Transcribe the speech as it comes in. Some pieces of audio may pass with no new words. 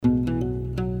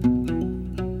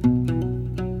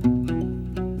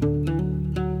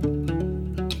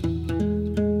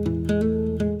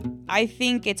I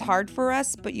think it's hard for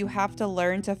us, but you have to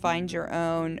learn to find your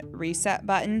own reset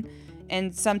button.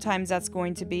 And sometimes that's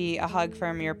going to be a hug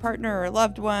from your partner or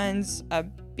loved ones, a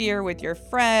beer with your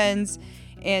friends,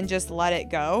 and just let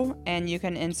it go. And you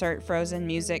can insert Frozen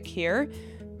music here,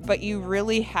 but you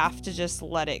really have to just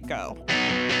let it go.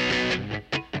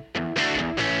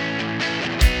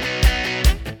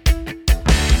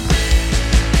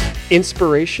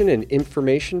 Inspiration and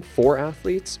information for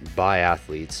athletes by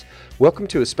athletes. Welcome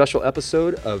to a special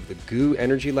episode of the GU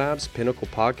Energy Labs Pinnacle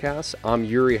Podcast. I'm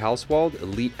Yuri Hauswald,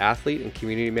 elite athlete and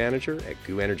community manager at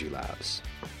GU Energy Labs.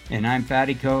 And I'm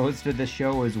Fatty, co-host of the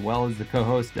show, as well as the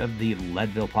co-host of the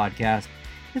Leadville podcast,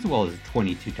 as well as a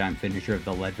 22-time finisher of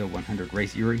the Leadville 100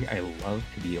 race. Yuri, I love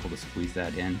to be able to squeeze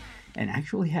that in and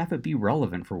actually have it be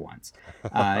relevant for once,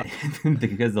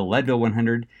 because the Leadville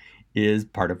 100 is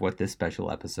part of what this special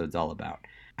episode's all about.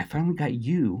 I finally got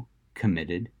you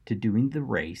committed to doing the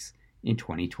race in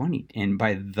 2020. And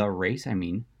by the race, I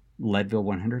mean Leadville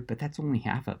 100, but that's only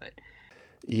half of it.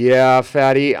 Yeah,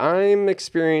 Fatty, I'm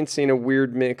experiencing a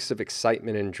weird mix of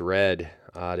excitement and dread,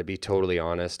 to be totally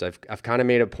honest. I've kind of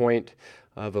made a point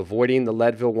of avoiding the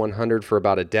Leadville 100 for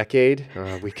about a decade.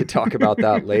 We could talk about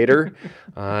that later.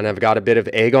 And I've got a bit of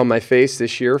egg on my face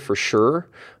this year for sure.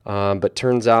 But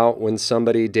turns out when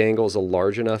somebody dangles a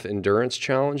large enough endurance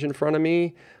challenge in front of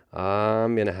me,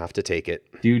 I'm going to have to take it.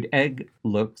 Dude, egg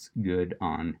looks good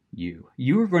on you.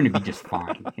 You are going to be just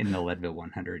fine in the Leadville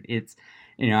 100. It's,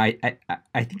 I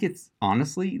think it's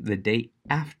honestly the day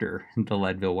after the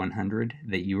Leadville 100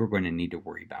 that you are going to need to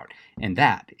worry about. And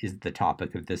that is the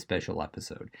topic of this special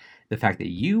episode. The fact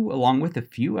that you, along with a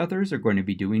few others, are going to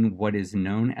be doing what is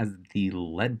known as the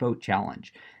LeadBoat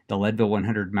Challenge. The Leadville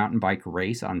 100 mountain bike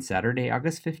race on Saturday,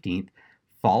 August 15th,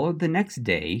 followed the next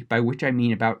day, by which I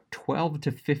mean about 12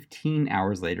 to 15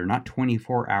 hours later, not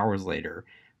 24 hours later,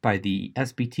 by the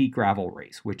SBT gravel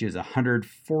race, which is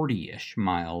 140-ish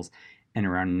miles and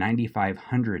around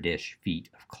 9,500-ish feet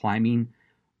of climbing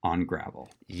on gravel.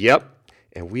 Yep.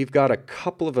 And we've got a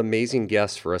couple of amazing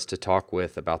guests for us to talk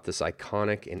with about this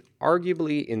iconic and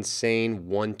arguably insane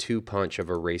 1-2 punch of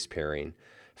a race pairing.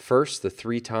 First, the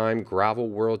 3-time gravel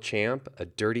world champ, a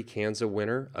Dirty Kanza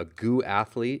winner, a GU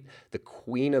athlete, the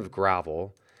queen of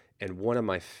gravel, and one of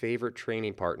my favorite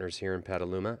training partners here in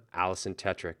Petaluma, Alison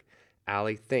Tetrick.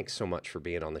 Allie, thanks so much for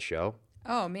being on the show.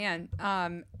 Oh, man.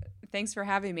 Thanks for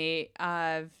having me.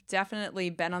 I've definitely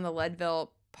been on the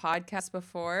Leadville podcast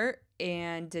before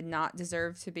and did not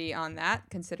deserve to be on that,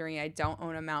 considering I don't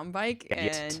own a mountain bike.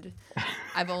 And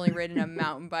I've only ridden a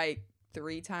mountain bike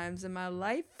 3 times in my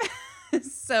life.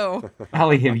 So,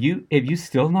 Allie, have you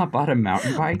still not bought a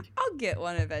mountain bike? I'll get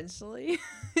one eventually.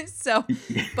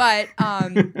 But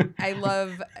I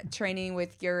love training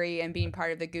with Yuri and being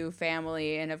part of the GU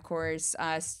family. And of course,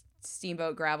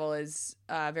 Steamboat Gravel is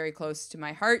very close to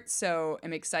my heart. So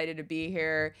I'm excited to be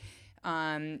here,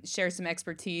 share some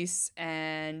expertise,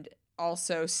 and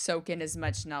also soak in as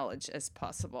much knowledge as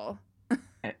possible.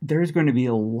 There's going to be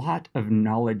a lot of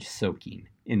knowledge soaking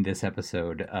in this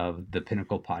episode of the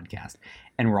Pinnacle Podcast.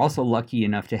 And we're also lucky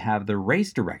enough to have the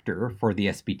race director for the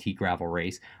SBT gravel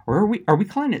race. Or are we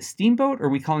calling it Steamboat, or are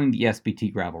we calling it the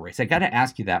SBT gravel race? I got to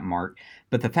ask you that, Mark.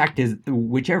 But the fact is,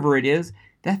 whichever it is,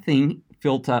 that thing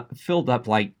filled up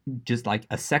like just like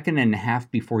a second and a half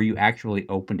before you actually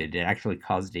opened it. It actually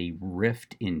caused a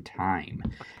rift in time.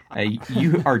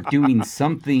 You are doing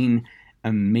something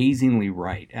amazingly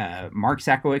right. Mark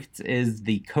Satkiewicz is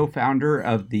the co-founder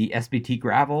of the SBT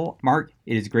Gravel. Mark,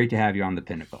 it is great to have you on the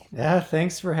Pinnacle. Yeah,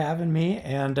 thanks for having me.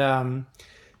 And,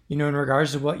 in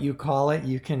regards to what you call it,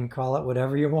 you can call it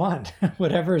whatever you want,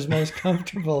 whatever is most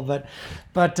comfortable.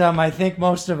 But I think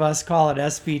most of us call it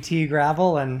SBT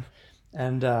Gravel and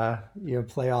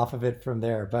play off of it from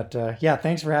there. But yeah,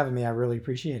 thanks for having me. I really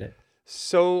appreciate it.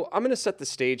 So I'm going to set the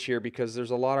stage here because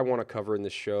there's a lot I want to cover in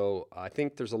this show. I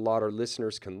think there's a lot our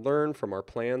listeners can learn from our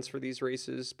plans for these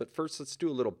races. But first, let's do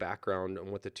a little background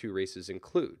on what the 2 races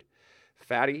include.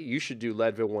 Fatty, you should do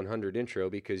Leadville 100 intro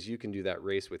because you can do that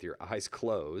race with your eyes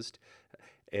closed.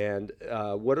 And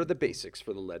what are the basics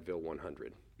for the Leadville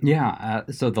 100? Yeah,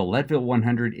 so the Leadville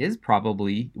 100 is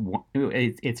probably,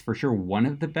 it's for sure one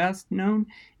of the best known,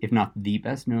 if not the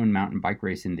best known mountain bike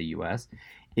race in the U.S.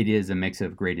 It is a mix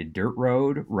of graded dirt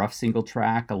road, rough single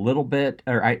track,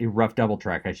 rough double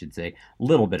track, I should say, a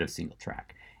little bit of single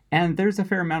track. And there's a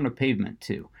fair amount of pavement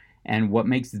too. And what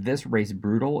makes this race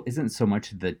brutal isn't so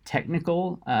much the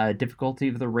technical difficulty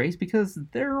of the race, because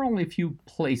there are only a few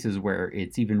places where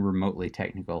it's even remotely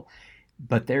technical,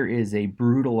 but there is a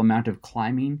brutal amount of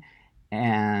climbing,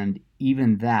 and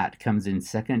even that comes in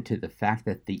second to the fact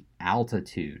that the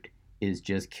altitude is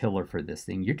just killer for this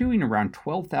thing. You're doing around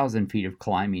 12,000 feet of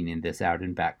climbing in this out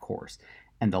and back course,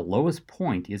 and the lowest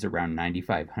point is around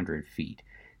 9,500 feet.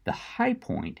 The high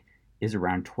point is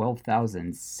around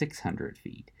 12,600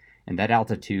 feet. And that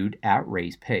altitude at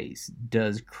race pace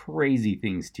does crazy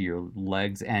things to your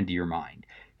legs and to your mind.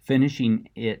 Finishing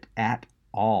it at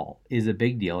all is a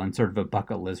big deal and sort of a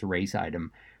bucket list race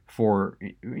item for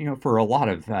a lot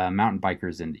of mountain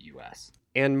bikers in the U.S.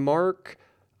 And Mark,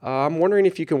 I'm wondering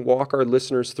if you can walk our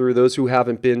listeners through, those who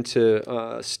haven't been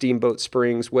to Steamboat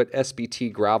Springs, what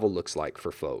SBT gravel looks like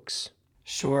for folks.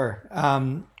 Sure.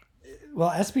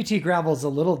 Well, SBT gravel is a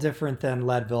little different than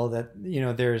Leadville. That,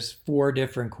 there's 4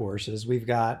 different courses. We've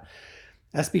got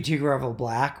SBT gravel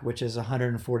black, which is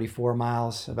 144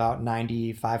 miles, about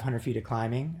 9,500 feet of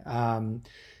climbing.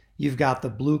 You've got the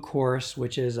blue course,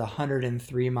 which is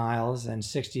 103 miles and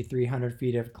 6,300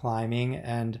 feet of climbing.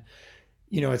 And,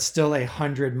 it's still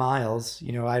 100 miles.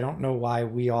 I don't know why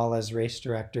we all as race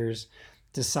directors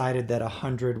decided that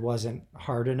 100 wasn't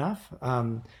hard enough.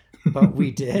 But we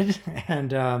did.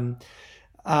 And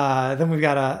then we've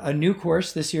got a new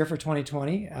course this year for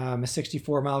 2020, a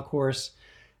 64-mile course,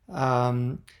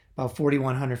 about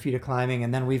 4,100 feet of climbing.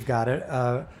 And then we've got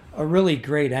a really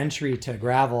great entry to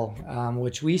gravel,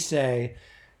 which we say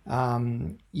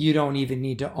you don't even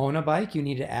need to own a bike. You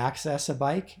need to access a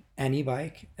bike, any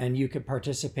bike, and you could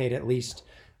participate at least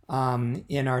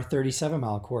in our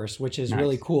 37-mile course, which is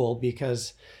really cool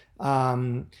because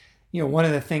one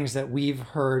of the things that we've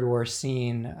heard or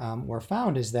seen or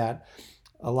found is that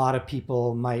a lot of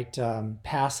people might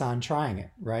pass on trying it,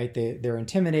 right? They're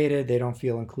intimidated, they don't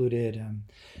feel included.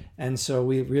 And so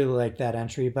we really like that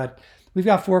entry. But we've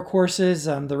got 4 courses.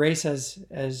 The race,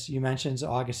 as you mentioned, is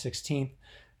August 16th.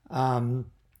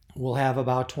 We'll have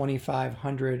about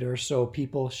 2,500 or so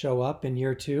people show up in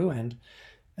year 2.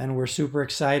 And we're super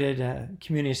excited.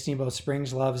 Community of Steamboat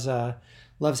Springs loves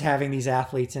having these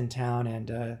athletes in town.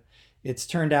 And it's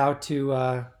turned out to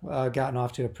gotten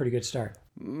off to a pretty good start.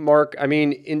 Mark, I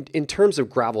mean, in terms of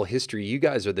gravel history, you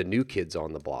guys are the new kids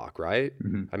on the block, right?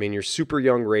 Mm-hmm. I mean, you're super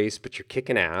young race, but you're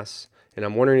kicking ass. And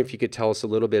I'm wondering if you could tell us a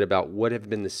little bit about what have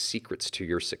been the secrets to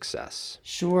your success.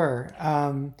 Sure.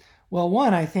 Well,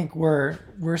 one, I think we're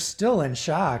still in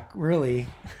shock, really.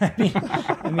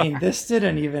 I mean, this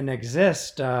didn't even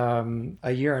exist a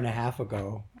year and a half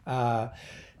ago.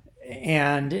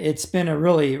 And it's been a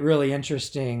really, really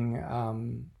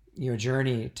interesting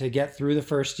journey to get through the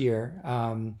first year,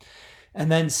 and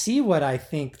then see what I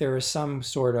think there was some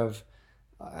sort of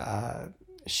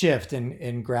shift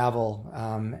in gravel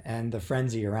and the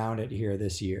frenzy around it here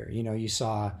this year. You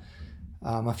saw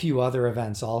a few other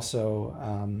events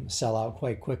also sell out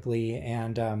quite quickly,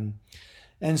 and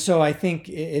so I think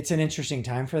it's an interesting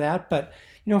time for that. But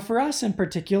for us in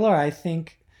particular, I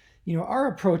think our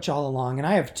approach all along, and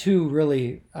I have 2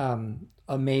 really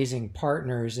amazing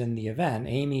partners in the event.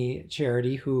 Amy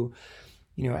Charity, who,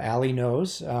 Allie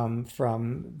knows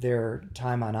from their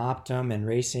time on Optum and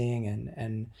racing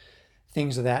and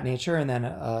things of that nature. And then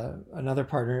another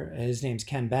partner, his name's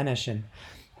Ken Benish.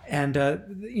 And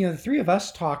the 3 of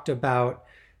us talked about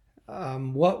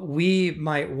what we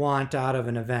might want out of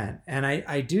an event. And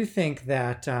I do think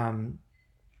that,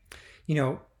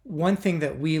 one thing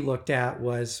that we looked at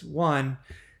was, one,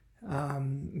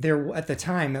 there at the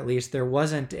time, at least, there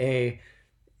wasn't a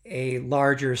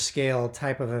larger scale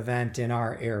type of event in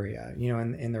our area,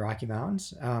 in the Rocky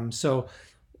Mountains. So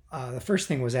the first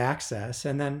thing was access.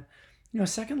 And then,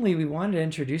 secondly, we wanted to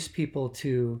introduce people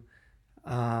to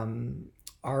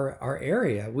our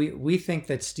area. We think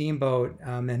that Steamboat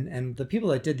and the people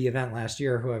that did the event last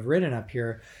year who have ridden up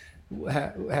here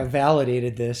have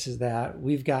validated this, is that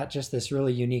we've got just this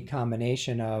really unique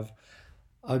combination of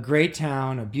a great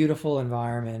town, a beautiful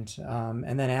environment,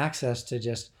 and then access to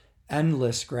just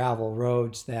endless gravel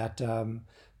roads that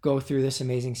go through this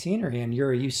amazing scenery. And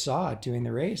Yuri, you saw it doing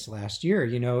the race last year.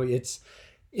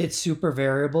 It's super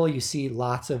variable. You see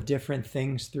lots of different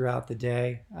things throughout the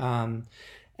day.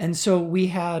 And so we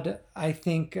had, I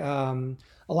think, a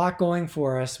lot going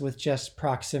for us with just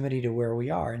proximity to where we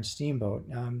are in Steamboat.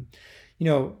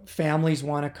 Families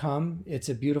want to come. It's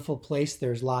a beautiful place.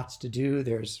 There's lots to do.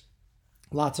 There's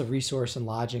lots of resource and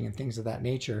lodging and things of that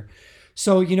nature.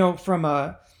 So,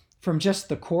 from just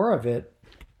the core of it,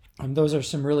 those are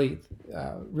some really,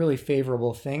 really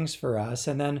favorable things for us.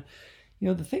 And then,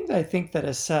 the thing that I think that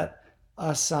has set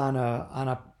us on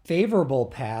a favorable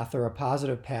path or a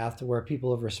positive path to where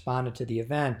people have responded to the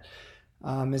event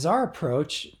is our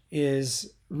approach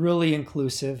is really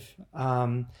inclusive.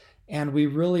 And we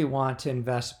really want to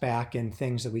invest back in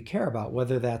things that we care about,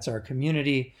 whether that's our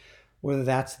community, whether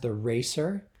that's the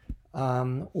racer,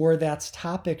 or that's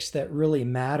topics that really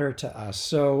matter to us.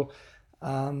 So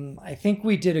I think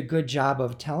we did a good job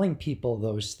of telling people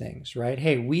those things, right?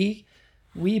 Hey,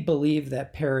 we believe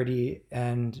that parity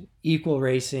and equal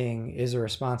racing is a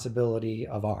responsibility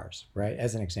of ours, right?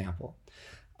 As an example.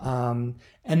 And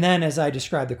then as I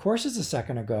described the courses a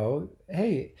second ago,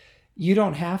 hey, you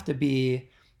don't have to be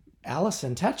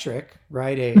Alison Tetrick,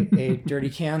 right? A Dirty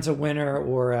Kansas winner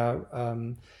or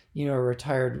a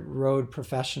retired road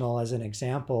professional as an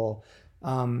example,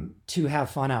 to have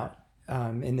fun out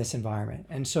in this environment.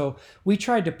 And so we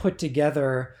tried to put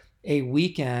together a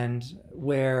weekend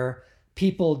where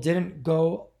people didn't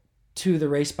go to the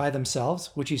race by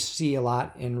themselves, which you see a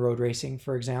lot in road racing,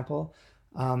 for example.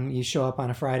 You show up on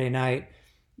a Friday night,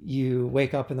 you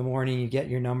wake up in the morning, you get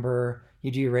your number,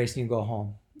 you do your race, and you go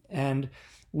home. And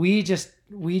we just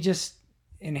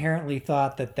inherently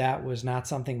thought that was not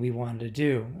something we wanted to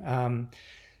do.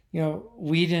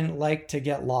 We didn't like to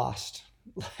get lost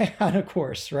on a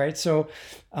course, right? So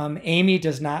Amy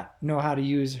does not know how to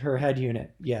use her head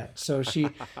unit yet. So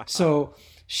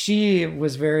she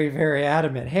was very, very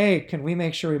adamant. Hey, can we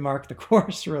make sure we mark the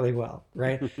course really well,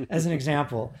 right? As an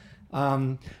example,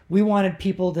 we wanted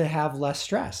people to have less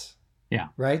stress. Yeah.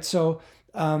 Right. So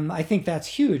I think that's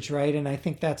huge, right? And I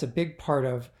think that's a big part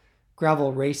of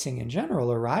gravel racing in general,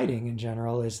 or riding in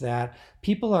general, is that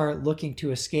people are looking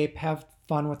to escape, have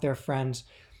fun with their friends,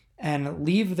 and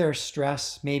leave their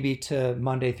stress maybe to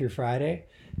Monday through Friday.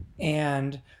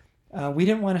 And we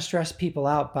didn't want to stress people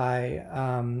out by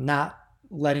not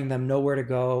letting them know where to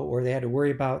go, or they had to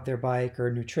worry about their bike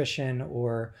or nutrition,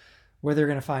 or where they're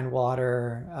going to find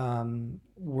water,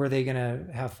 were they going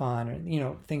to have fun,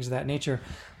 or, things of that nature.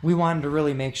 We wanted to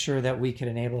really make sure that we could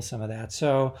enable some of that.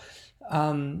 So,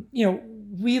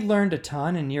 we learned a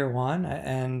ton in year one,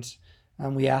 and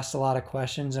we asked a lot of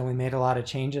questions, and we made a lot of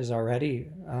changes already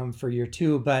for year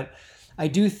two. But I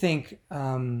do think,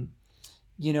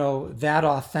 that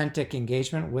authentic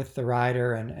engagement with the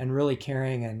rider and really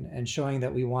caring and showing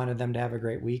that we wanted them to have a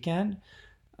great weekend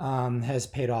has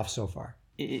paid off so far.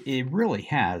 It really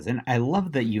has. And I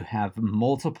love that you have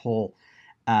multiple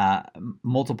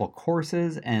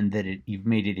courses, and that you've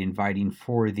made it inviting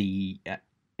for the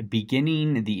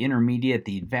beginning, the intermediate,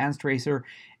 the advanced racer,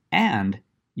 and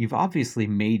you've obviously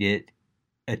made it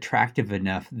attractive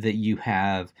enough that you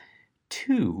have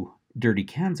 2 Dirty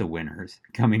Kansas winners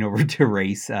coming over to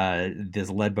race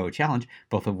this LeadBoat Challenge,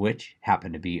 both of which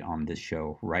happen to be on this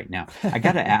show right now. I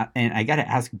gotta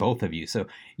ask both of you. So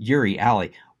Yuri,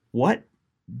 Ali, what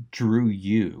drew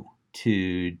you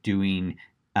to doing,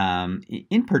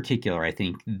 in particular, I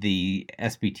think the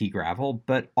SBT gravel,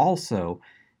 but also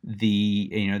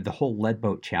the whole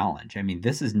LeadBoat Challenge? I mean,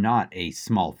 this is not a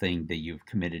small thing that you've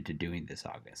committed to doing this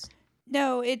August.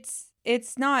 No, it's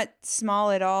not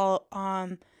small at all.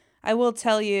 I will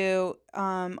tell you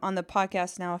on the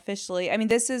podcast now officially, I mean,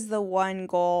 this is the one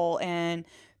goal and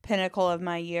pinnacle of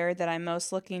my year that I'm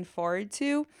most looking forward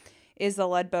to, is the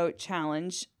LeadBoat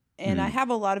Challenge. And I have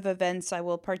a lot of events I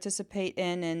will participate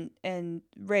in and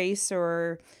race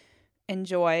or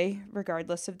enjoy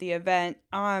regardless of the event.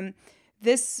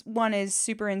 This one is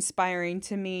super inspiring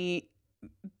to me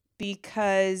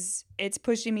because it's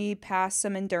pushing me past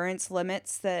some endurance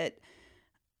limits that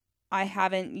I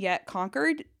haven't yet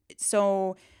conquered.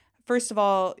 So first of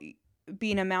all,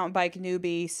 being a mountain bike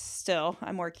newbie still,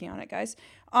 I'm working on it, guys.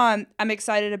 I'm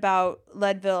excited about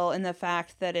Leadville and the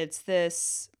fact that it's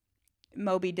this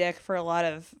Moby Dick for a lot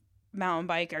of mountain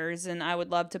bikers, and I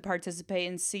would love to participate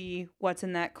and see what's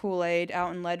in that Kool-Aid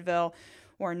out in Leadville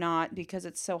or not, because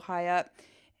it's so high up.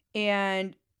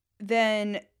 And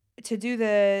then to do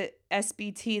the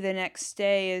SBT the next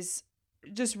day is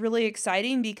just really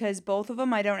exciting, because both of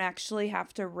them I don't actually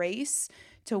have to race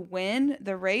to win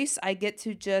the race. I get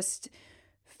to just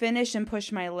finish and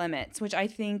push my limits, which I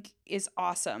think is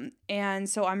awesome. And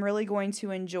so I'm really going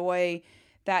to enjoy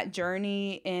that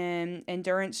journey in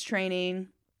endurance training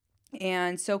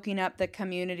and soaking up the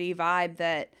community vibe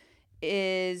that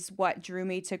is what drew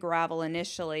me to gravel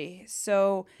initially.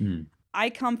 So I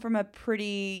come from a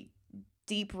pretty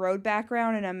deep road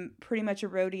background, and I'm pretty much a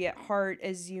roadie at heart,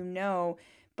 as you know,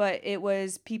 but it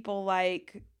was people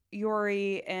like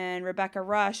Yuri and Rebecca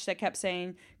Rush that kept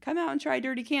saying, come out and try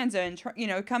Dirty Kansas and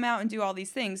come out and do all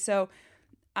these things. So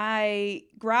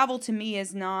gravel to me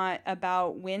is not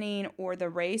about winning or the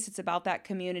race. It's about that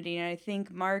community. And I think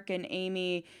Mark and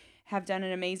Amy have done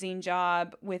an amazing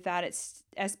job with that at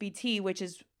SBT, which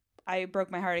is, I broke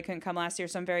my heart I couldn't come last year.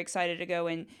 So I'm very excited to go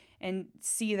and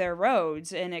see their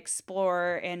roads and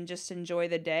explore and just enjoy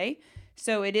the day.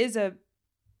 So it is a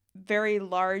very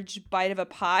large bite of a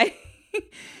pie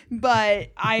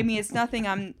But I mean, it's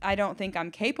nothing I don't think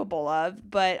I'm capable of,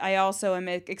 but I also am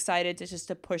excited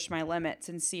to push my limits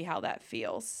and see how that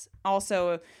feels.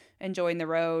 Also enjoying the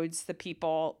roads, the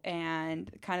people,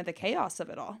 and kind of the chaos of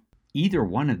it all. Either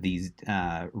one of these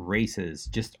races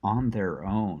just on their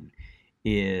own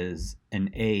is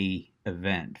an A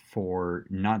event for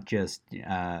not just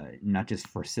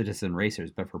for citizen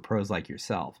racers, but for pros like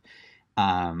yourself.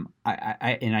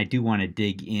 I do want to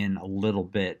dig in a little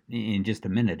bit in just a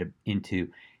minute into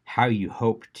how you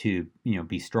hope to,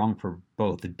 be strong for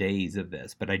both days of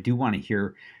this. But I do want to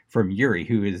hear from Yuri,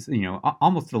 who is,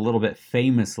 almost a little bit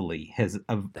famously has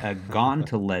gone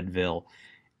to Leadville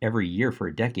every year for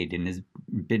a decade and has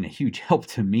been a huge help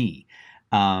to me.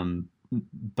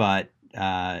 But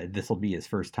this will be his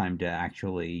first time to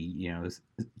actually,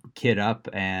 kid up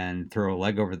and throw a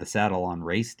leg over the saddle on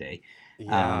race day.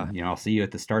 Yeah. I'll see you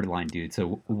at the start line, dude.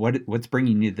 So what's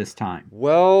bringing you this time?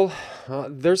 Well,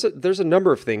 there's a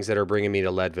number of things that are bringing me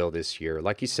to Leadville this year.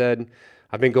 Like you said,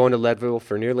 I've been going to Leadville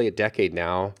for nearly a decade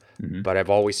now, but I've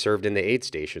always served in the aid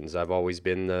stations. I've always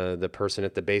been the person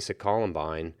at the base at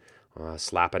Columbine,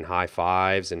 slapping high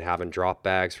fives and having drop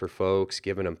bags for folks,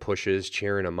 giving them pushes,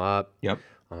 cheering them up. Yep.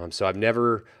 So I've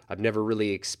never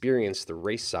really experienced the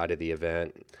race side of the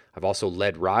event. I've also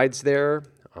led rides there.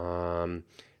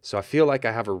 So I feel like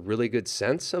I have a really good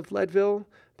sense of Leadville,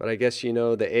 but I guess,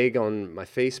 the egg on my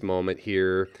face moment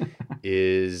here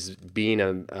is being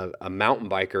a mountain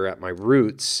biker at my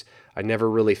roots. I never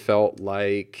really felt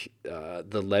like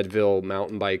the Leadville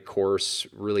mountain bike course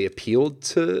really appealed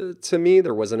to me.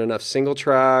 There wasn't enough single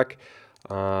track,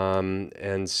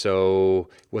 and so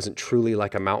it wasn't truly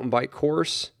like a mountain bike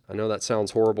course. I know that sounds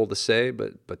horrible to say,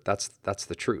 but that's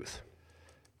the truth.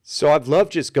 So I've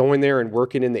loved just going there and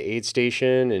working in the aid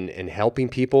station and helping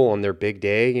people on their big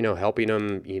day, helping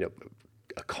them,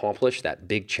 accomplish that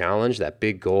big challenge, that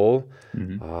big goal.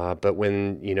 But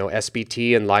when,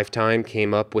 SBT and Lifetime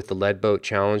came up with the LeadBoat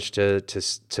challenge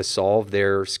to solve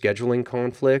their scheduling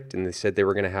conflict, and they said they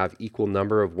were going to have equal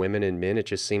number of women and men, it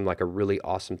just seemed like a really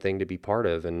awesome thing to be part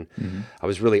of. And I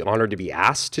was really honored to be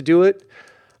asked to do it.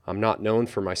 I'm not known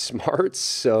for my smarts,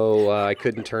 so I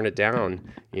couldn't turn it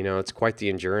down. It's quite the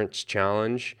endurance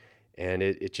challenge, and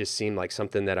it just seemed like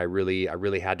something that I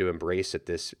really had to embrace at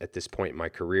this point in my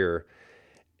career.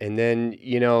 And then,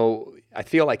 I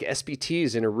feel like SBT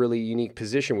is in a really unique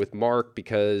position with Mark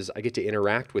because I get to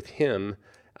interact with him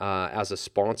as a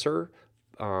sponsor.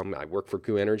 I work for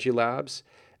Goo Energy Labs,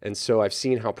 and so I've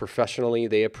seen how professionally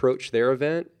they approach their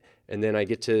event, and then I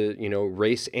get to,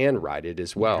 race and ride it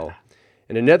as well. Yeah.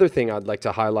 And another thing I'd like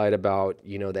to highlight about, the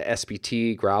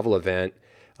SBT GRVL event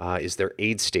is their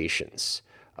aid stations.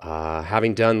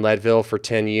 Having done Leadville for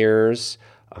 10 years,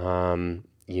 and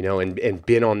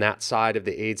been on that side of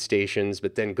the aid stations,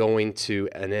 but then going to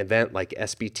an event like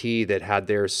SBT that had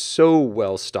theirs so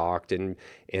well stocked and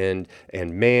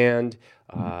manned,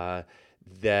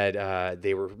 that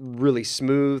they were really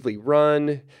smoothly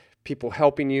run, people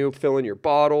helping you, filling your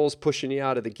bottles, pushing you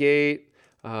out of the gate.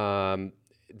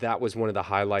 That was one of the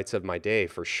highlights of my day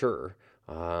for sure.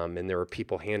 And there were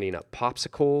people handing up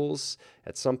popsicles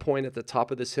at some point at the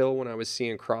top of this hill when I was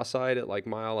seeing cross-eyed at like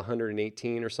mile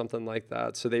 118 or something like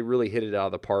that. So they really hit it out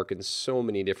of the park in so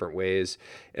many different ways.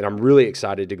 And I'm really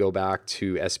excited to go back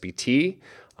to SBT.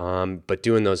 But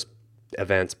doing those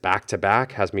events back to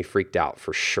back has me freaked out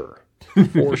for sure.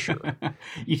 For sure.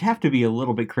 You'd have to be a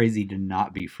little bit crazy to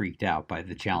not be freaked out by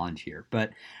the challenge here. But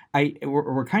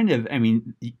we're kind of,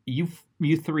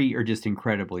 you three are just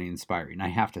incredibly inspiring. I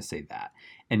have to say that.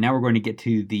 And now we're going to get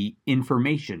to the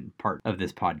information part of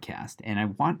this podcast. And I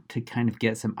want to kind of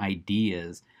get some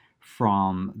ideas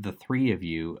from the three of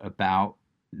you about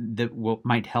what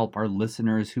might help our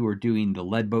listeners who are doing the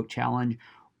LeadBoat challenge,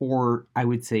 or I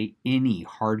would say any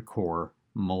hardcore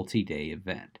multi-day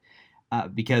event.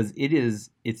 Because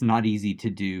it's not easy to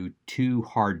do 2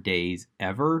 hard days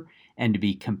ever and to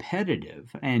be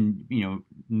competitive. And,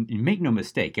 make no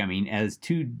mistake. As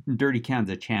 2 dirty cans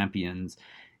of champions,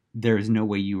 there's no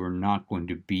way you are not going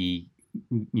to be,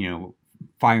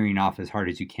 firing off as hard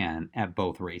as you can at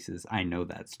both races. I know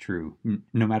that's true,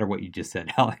 no matter what you just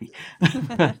said, Allie.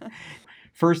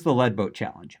 First, the LeadBoat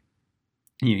challenge.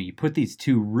 You put these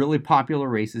 2 really popular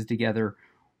races together.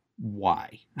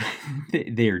 Why?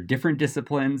 They're different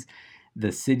disciplines.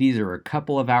 The cities are a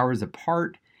couple of hours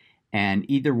apart, and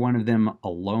either one of them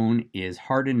alone is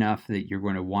hard enough that you're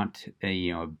going to want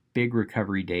a big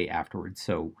recovery day afterwards.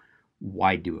 So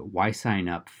why do it? Why sign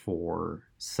up for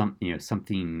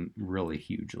something really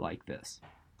huge like this?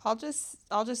 I'll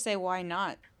just say why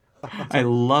not. I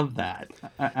love that.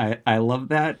 I love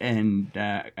that, and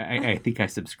I think I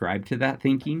subscribe to that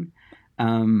thinking.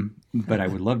 But I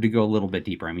would love to go a little bit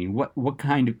deeper. I mean,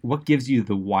 what gives you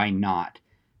the why not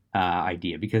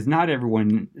idea? Because not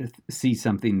everyone sees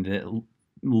something that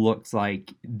looks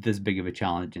like this big of a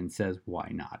challenge and says, why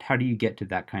not? How do you get to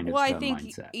that kind of I think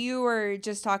mindset? You were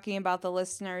just talking about the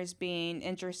listeners being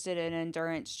interested in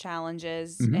endurance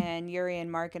challenges, Mm-hmm. and Yuri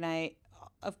and Mark and I,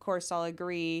 of course, all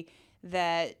agree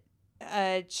that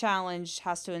a challenge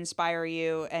has to inspire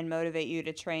you and motivate you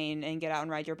to train and get out and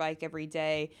ride your bike every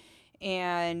day.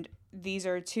 And these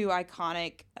are two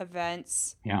iconic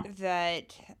events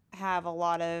that have a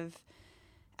lot of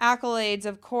accolades,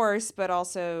 of course, but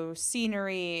also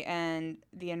scenery, and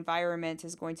the environment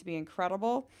is going to be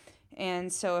incredible.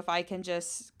 And so if I can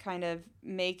just kind of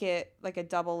make it like a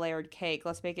double layered cake,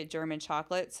 let's make it German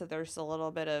chocolate, so there's a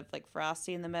little bit of like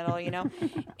frosty in the middle,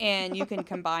 and you can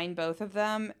combine both of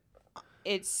them.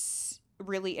 It's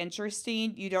really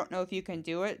interesting. You don't know if you can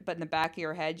do it, but in the back of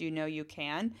your head, you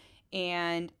can.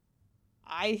 And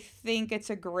I think it's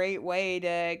a great way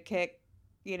to kick,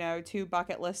 two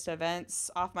bucket list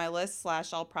events off my list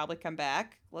 / I'll probably come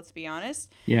back. Let's be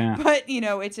honest. Yeah. But,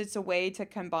 it's a way to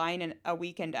combine a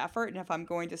weekend effort. And if I'm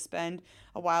going to spend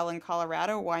a while in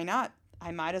Colorado, why not?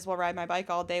 I might as well ride my bike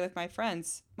all day with my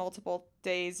friends, multiple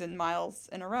days and miles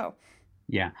in a row.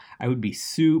 Yeah. I would be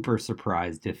super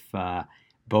surprised if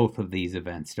both of these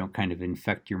events don't kind of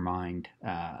infect your mind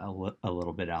a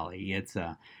little bit, Ali. It's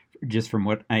just from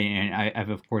what I've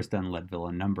of course done Leadville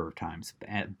a number of times,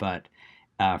 but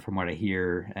from what I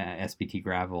hear, SBT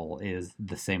GRVL is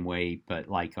the same way, but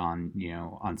like on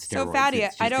steroids. So Fatty,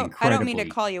 I don't mean to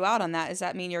call you out on that. Does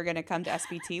that mean you're going to come to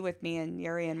SBT with me and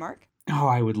Yuri and Mark? Oh,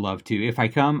 I would love to. If I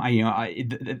come,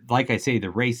 like I say, the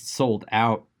race sold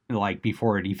out like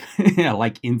before it even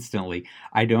like instantly.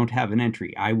 I don't have an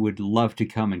entry. I would love to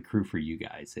come and crew for you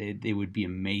guys. It would be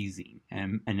amazing,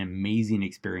 and an amazing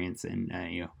experience, and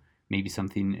maybe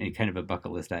something kind of a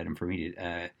bucket list item for me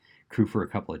to crew for a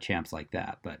couple of champs like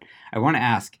that. But I want to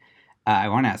ask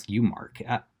you, Mark,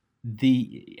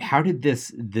 how did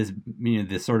this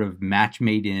sort of match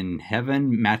made in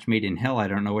heaven, match made in hell, I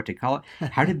don't know what to call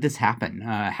it. How did this happen?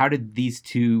 How did these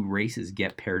two races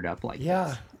get paired up like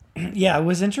this? Yeah, it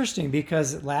was interesting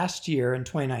because last year in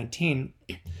 2019,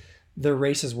 the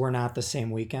races were not the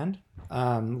same weekend.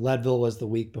 Leadville was the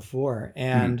week before.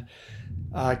 And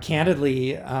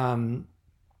candidly,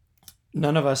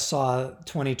 none of us saw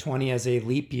 2020 as a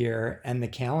leap year and the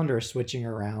calendar switching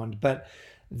around, but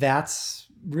that's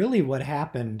really what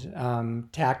happened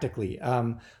tactically.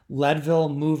 Leadville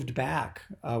moved back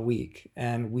a week,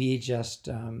 and we just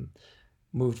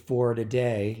moved forward a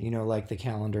day, like the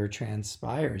calendar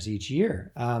transpires each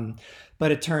year.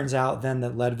 But it turns out then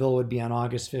that Leadville would be on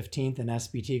August 15th and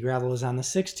SBT GRVL was on the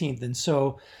 16th. And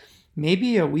so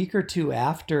maybe a week or two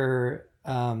after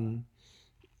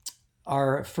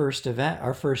our first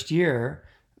year,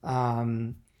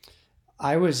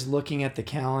 I was looking at the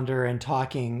calendar and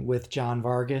talking with John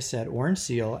Vargas at Orange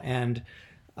Seal, and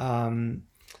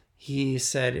he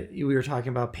said, we were talking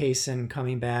about Payson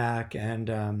coming back,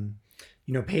 and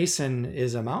Payson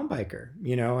is a mountain biker,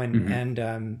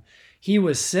 and he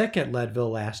was sick at Leadville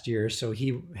last year, so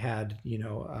he had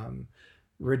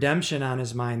redemption on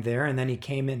his mind there, and then he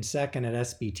came in second at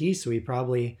SBT, so he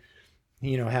probably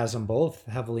has them both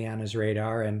heavily on his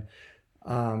radar. And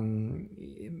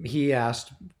he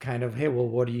asked kind of, hey, well,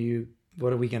 what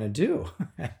are we going to do?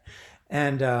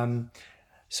 And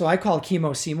so I called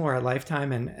Kimo Seymour at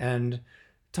Lifetime and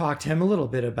talked to him a little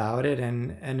bit about it.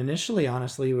 And initially,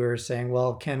 honestly, we were saying,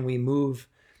 well, can we move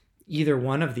either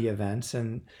one of the events?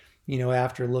 And,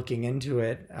 after looking into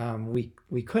it,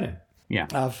 we couldn't.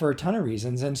 Yeah. For a ton of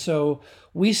reasons. And so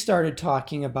we started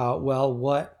talking about, well,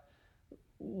 what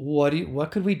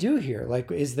could we do here?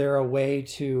 Like, is there a way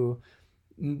to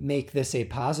make this a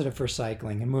positive for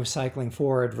cycling and move cycling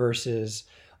forward versus,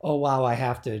 oh, wow, I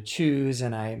have to choose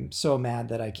and I'm so mad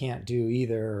that I can't do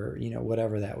either, or,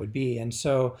 whatever that would be. And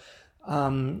so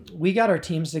we got our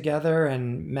teams together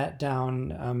and met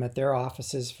down at their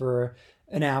offices for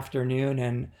an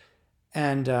afternoon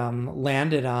and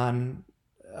landed on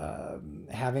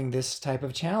having this type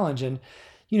of challenge. And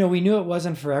we knew it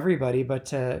wasn't for everybody, but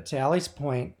to Ali's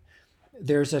point,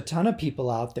 there's a ton of people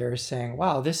out there saying,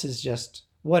 wow, this is just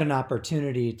what an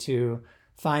opportunity to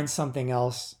find something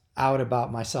else out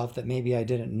about myself that maybe I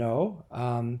didn't know.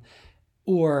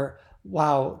 Or,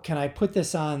 wow, can I put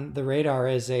this on the radar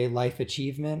as a life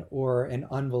achievement or an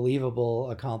unbelievable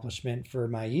accomplishment for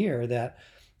my year that,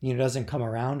 doesn't come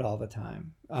around all the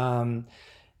time.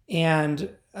 And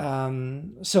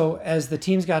so as the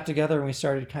teams got together and we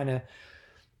started kind of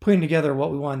putting together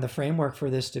what we wanted the framework for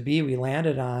this to be, we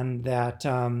landed on that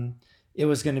it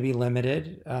was going to be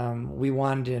limited. We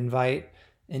wanted to invite,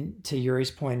 and to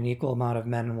Yuri's point, an equal amount of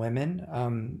men and women.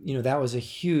 That was a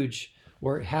huge,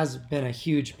 or it has been a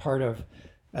huge part of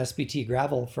SBT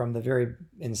Gravel from the very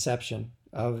inception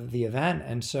of the event.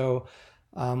 And so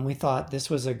we thought this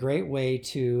was a great way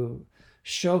to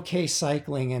showcase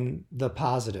cycling and the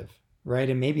positive, right?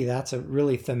 And maybe that's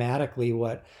really thematically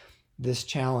what this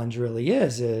challenge really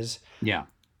is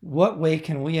what way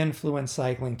can we influence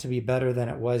cycling to be better than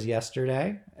it was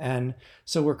yesterday? And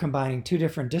so we're combining two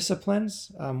different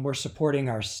disciplines. We're supporting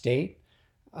our state.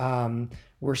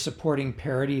 We're supporting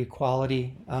parity,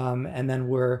 equality, and then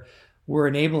we're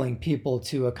enabling people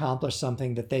to accomplish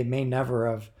something that they may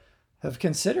never have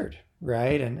considered,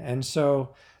 right? And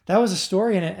so that was a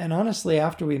story. And honestly,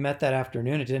 after we met that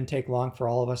afternoon, it didn't take long for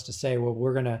all of us to say, well,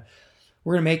 we're gonna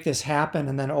make this happen.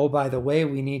 And then, oh, by the way,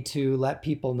 we need to let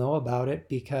people know about it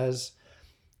because,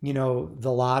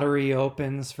 the lottery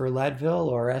opens for Leadville,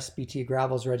 or SBT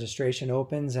Gravel's registration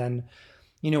opens. And,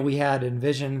 we had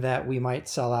envisioned that we might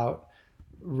sell out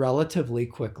relatively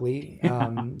quickly,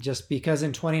 just because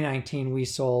in 2019 we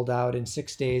sold out in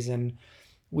 6 days and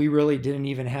we really didn't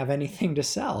even have anything to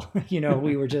sell.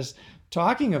 We were just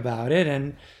talking about it.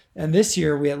 And this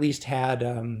year we at least had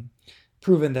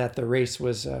proven that the race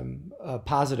was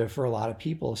positive for a lot of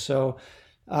people. So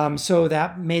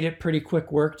that made it pretty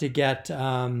quick work to get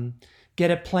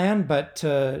it planned, but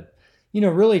to,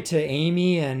 really to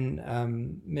Amy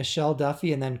and Michelle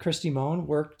Duffy, and then Christy Moan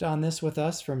worked on this with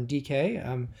us from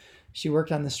DK. She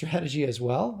worked on the strategy as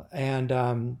well.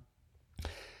 And,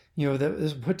 that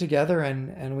was put together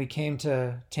and we came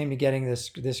to getting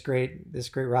this great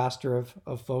roster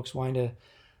of folks wanting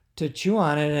to chew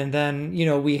on it. And then,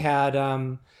 we had,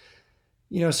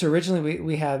 so originally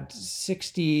we had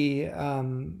 60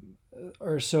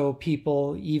 or so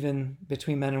people, even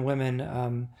between men and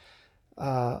women,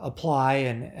 apply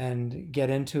and get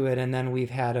into it. And then we've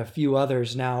had a few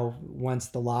others now, once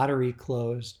the lottery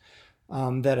closed,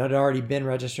 that had already been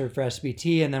registered for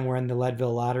SBT. And then we're in the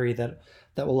Leadville lottery that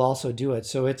will also do it.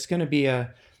 So it's going to be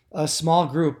a small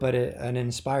group, but an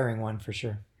inspiring one for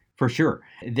sure. For sure.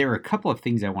 There are a couple of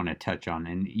things I want to touch on.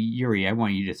 And Yuri, I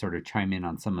want you to sort of chime in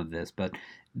on some of this. But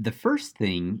the first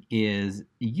thing is,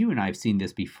 you and I have seen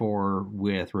this before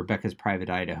with Rebecca's Private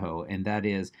Idaho, and that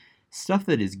is stuff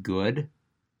that is good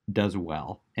does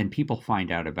well, and people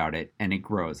find out about it, and it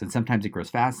grows. And sometimes it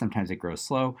grows fast, sometimes it grows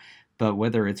slow. But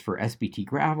whether it's for SBT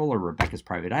Gravel or Rebecca's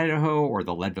Private Idaho or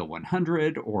the Leadville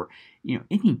 100 or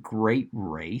any great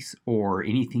race or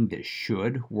anything that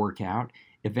should work out,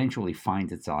 eventually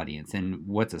finds its audience. And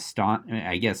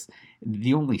I guess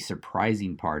the only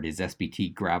surprising part is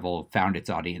SBT Gravel found its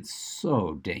audience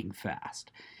so dang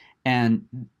fast. And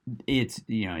it's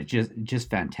just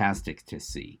fantastic to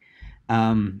see.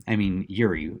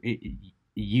 Yuri,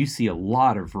 you see a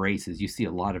lot of races, you see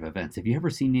a lot of events. Have you ever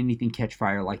seen anything catch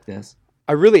fire like this?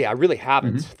 I really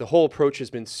haven't. Mm-hmm. The whole approach has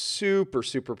been super,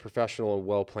 super professional and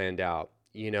well planned out.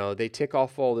 They tick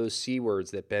off all those C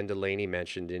words that Ben Delaney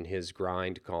mentioned in his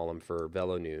grind column for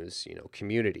Velo News,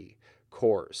 community,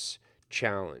 course,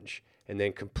 challenge, and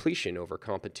then completion over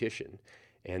competition.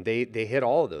 And they hit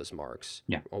all of those marks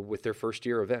with their first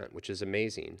year event, which is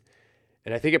amazing.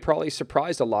 And I think it probably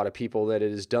surprised a lot of people that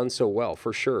it has done so well,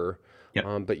 for sure.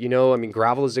 Yep. But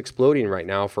gravel is exploding right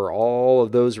now for all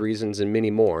of those reasons and many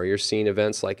more. You're seeing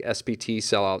events like SBT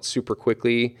sell out super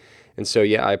quickly. And so,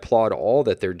 I applaud all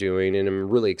that they're doing, and I'm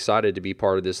really excited to be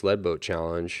part of this LeadBoat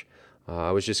challenge.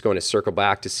 I was just going to circle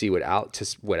back to see what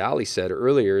Ali said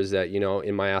earlier, is that,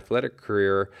 in my athletic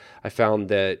career, I found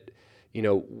that,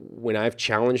 when I've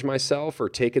challenged myself or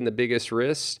taken the biggest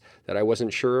risks that I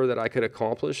wasn't sure that I could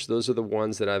accomplish, those are the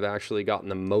ones that I've actually gotten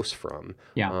the most from,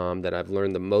 that I've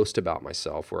learned the most about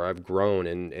myself, where I've grown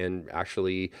and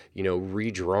actually,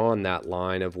 redrawn that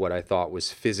line of what I thought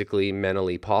was physically,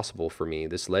 mentally possible for me.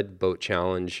 This LeadBoat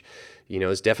challenge,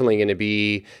 is definitely going to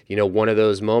be, one of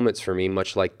those moments for me,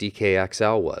 much like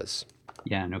DKXL was.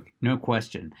 Yeah, no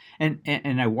question. And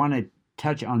I want to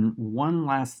touch on one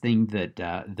last thing that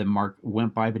the mark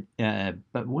went by,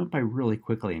 but went by really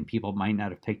quickly, and people might not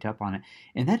have picked up on it,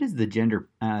 and that is the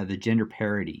gender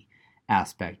parity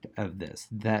aspect of this.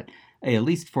 That at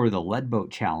least for the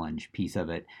LeadBoat challenge piece of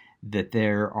it, that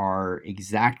there are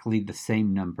exactly the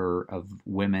same number of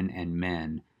women and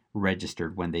men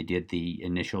registered when they did the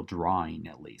initial drawing.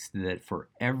 At least that for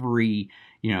every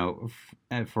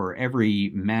for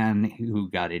every man who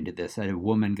got into this, a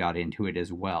woman got into it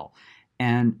as well.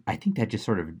 And I think that just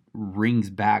sort of rings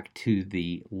back to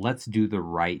the let's do the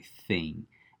right thing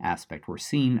aspect. We're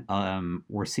seeing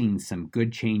some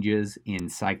good changes in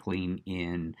cycling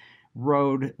in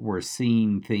road. We're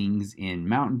seeing things in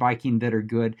mountain biking that are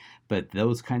good, but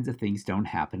those kinds of things don't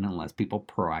happen unless people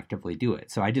proactively do it.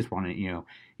 So I just want to,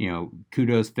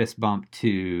 kudos, fist bump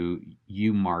to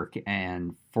you, Mark,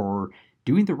 and for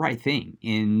doing the right thing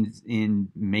in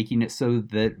making it so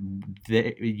that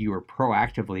you are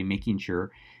proactively making sure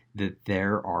that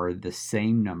there are the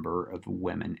same number of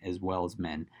women as well as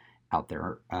men out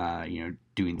there,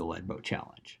 doing the LeadBoat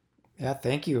Challenge. Yeah,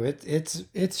 thank you.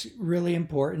 It's really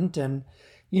important, and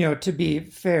to be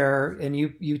fair, and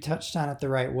you touched on it the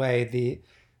right way.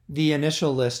 The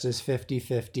initial list is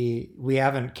 50-50. We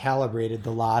haven't calibrated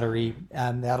the lottery,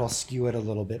 and that'll skew it a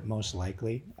little bit most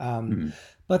likely.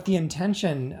 But the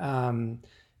intention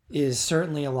is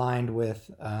certainly aligned with,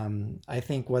 I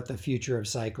think, what the future of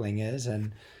cycling is.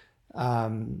 And,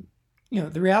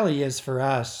 the reality is for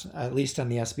us, at least on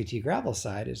the SBT gravel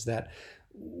side, is that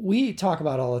we talk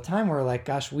about all the time. We're like,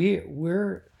 gosh,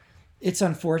 it's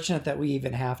unfortunate that we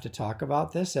even have to talk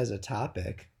about this as a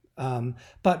topic.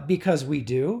 But because we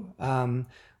do,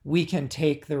 we can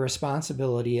take the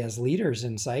responsibility as leaders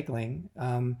in cycling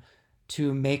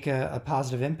to make a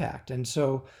positive impact. And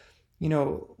so,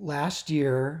 last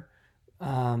year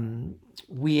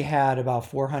we had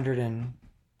about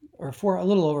a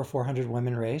little over 400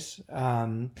 women race.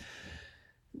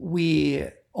 We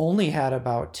only had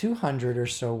about 200 or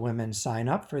so women sign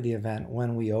up for the event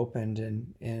when we opened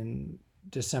in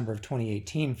December of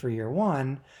 2018 for year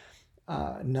one.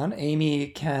 Amy,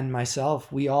 Ken, myself,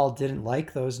 we all didn't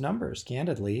like those numbers,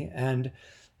 candidly. And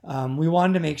we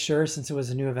wanted to make sure, since it was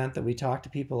a new event, that we talked to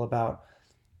people about,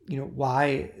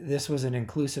 why this was an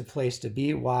inclusive place to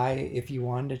be, why if you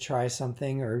wanted to try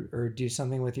something or do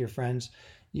something with your friends,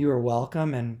 you were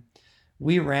welcome. And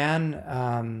we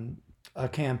ran a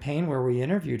campaign where we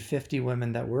interviewed 50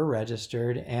 women that were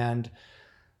registered and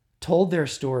told their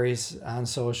stories on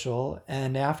social.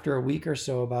 And after a week or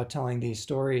so about telling these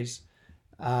stories,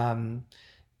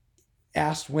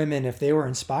 asked women if they were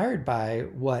inspired by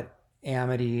what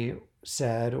Amity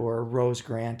said or Rose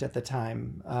Grant at the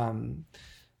time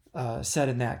said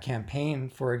in that campaign,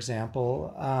 for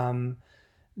example,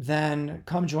 then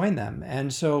come join them.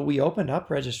 And so we opened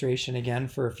up registration again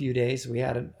for a few days. We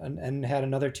had had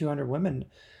another 200 women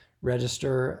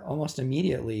register almost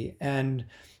immediately. And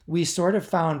we sort of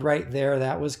found right there,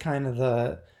 that was kind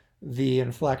of the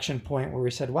inflection point where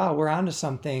we said, wow, we're onto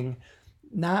something.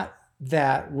 Not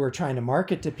that we're trying to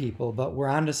market to people, but we're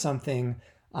onto something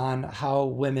on how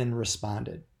women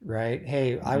responded, right?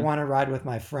 Hey, I want to ride with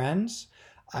my friends.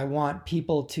 I want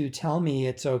people to tell me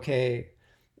it's okay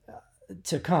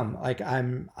to come. Like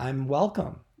I'm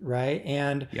welcome, right?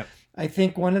 And I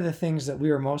think one of the things that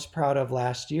we were most proud of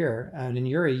last year, and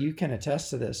Yuri, you can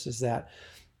attest to this, is that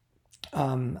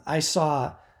I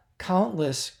saw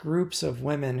countless groups of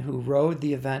women who rode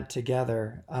the event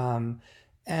together,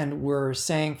 and were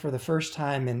saying for the first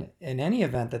time in any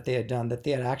event that they had done that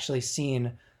they had actually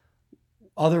seen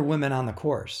other women on the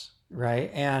course, right?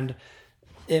 And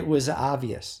it was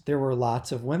obvious there were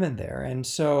lots of women there. And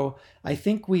so I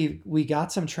think we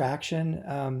got some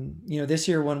traction. This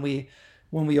year when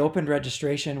we opened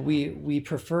registration, we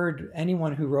preferred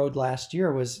anyone who rode last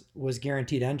year was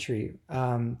guaranteed entry.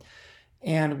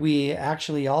 And we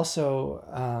actually also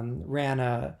ran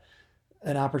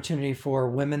an opportunity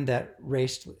for women that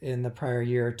raced in the prior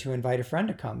year to invite a friend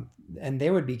to come, and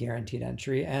they would be guaranteed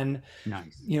entry. And,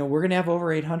 nice. We're going to have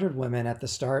over 800 women at the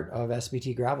start of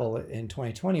SBT Gravel in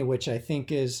 2020, which I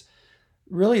think is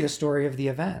really the story of the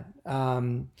event.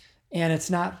 And it's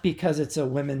not because it's a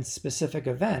women's specific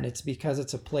event. It's because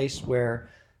it's a place where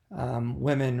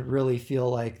women really feel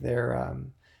like they're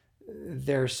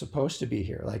supposed to be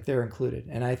here, like they're included.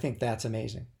 And I think that's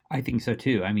amazing. I think so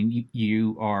too. I mean,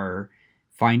 you are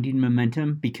finding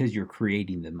momentum because you're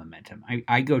creating the momentum.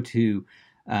 I go to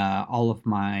all of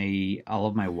my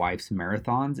wife's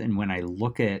marathons, and when I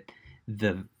look at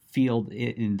the field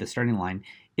in the starting line,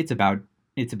 it's about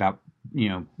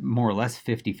more or less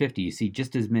 50-50. You see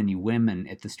just as many women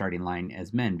at the starting line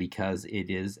as men, because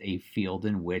it is a field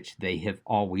in which they have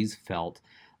always felt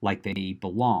like they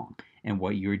belong. And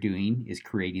what you're doing is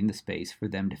creating the space for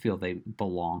them to feel they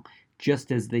belong,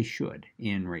 just as they should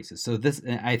in races. So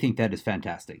I think that is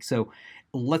fantastic. So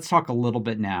let's talk a little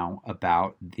bit now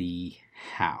about the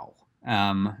how.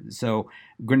 So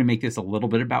I'm going to make this a little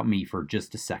bit about me for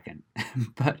just a second.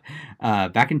 But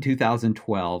back in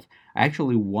 2012, I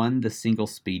actually won the single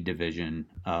speed division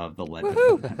of the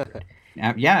Leadville 100.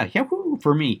 Yeah, woo,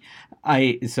 for me.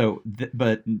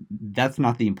 But that's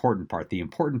not the important part. The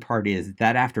important part is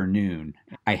that afternoon,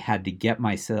 I had to get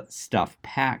my stuff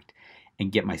packed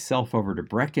and get myself over to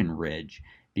Breckenridge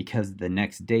because the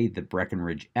next day the Breck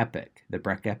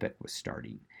Epic was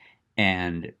starting.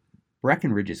 And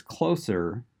Breckenridge is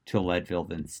closer to Leadville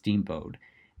than Steamboat.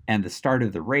 And the start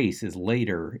of the race is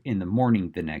later in the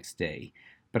morning the next day.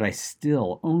 But I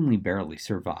still only barely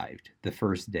survived the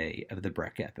first day of the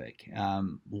Breck Epic.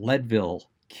 Leadville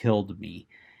killed me,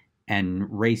 and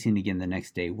racing again the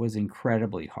next day was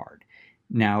incredibly hard.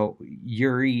 Now,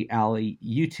 Yuri, Ali,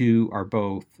 you two are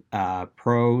both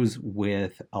pros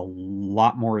with a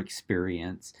lot more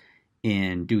experience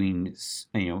in doing,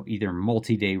 either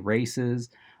multi-day races,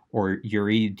 or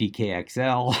Yuri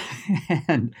DKXL,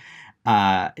 and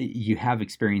you have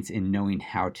experience in knowing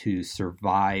how to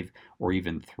survive or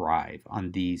even thrive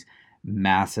on these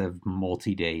massive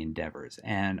multi-day endeavors.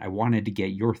 And I wanted to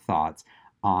get your thoughts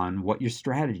on what your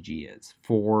strategy is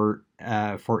for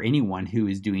anyone who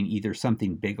is doing either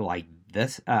something big like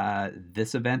this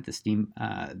event,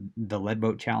 the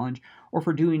LeadBoat Challenge, or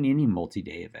for doing any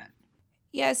multi-day event.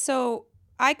 Yeah, so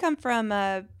I come from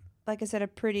like I said, a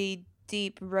pretty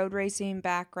deep road racing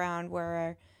background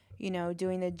where,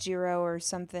 doing the Giro or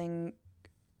something,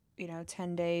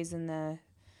 10 days in the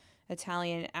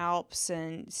Italian Alps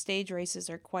and stage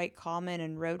races are quite common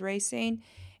in road racing.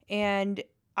 And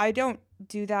I don't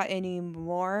do that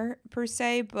anymore per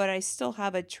se, but I still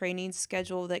have a training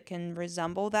schedule that can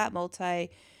resemble that,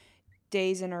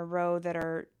 days in a row that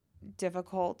are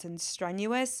difficult and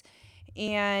strenuous.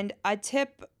 And a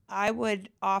tip I would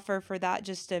offer for that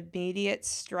just immediate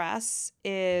stress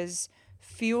is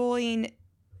fueling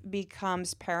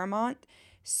becomes paramount.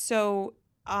 So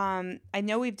I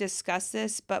know we've discussed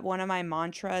this, but one of my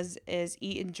mantras is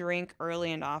eat and drink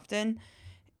early and often.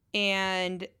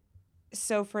 And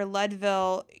so for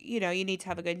Leadville, you need to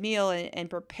have a good meal and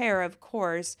prepare, of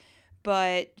course,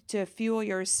 but to fuel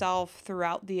yourself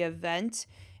throughout the event.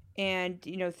 And,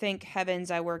 thank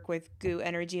heavens I work with GOO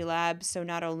Energy Labs. So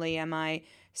not only am I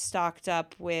stocked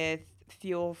up with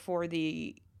fuel for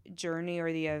the journey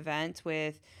or the event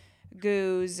with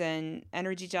goos and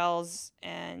energy gels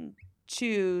and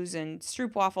chews and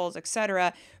stroop waffles,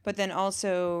 etc., but then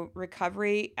also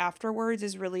recovery afterwards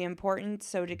is really important.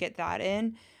 So to get that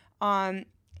in.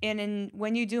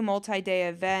 When you do multi-day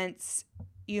events,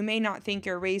 you may not think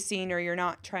you're racing or you're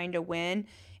not trying to win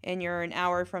and you're an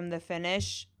hour from the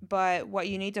finish, but what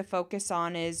you need to focus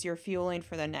on is your fueling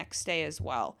for the next day as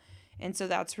well. And so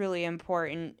that's really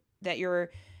important that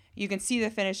you can see the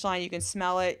finish line, you can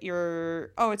smell it,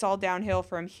 it's all downhill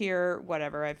from here,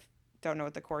 whatever. I don't know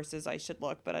what the course is. I should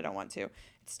look, but I don't want to.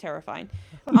 It's terrifying.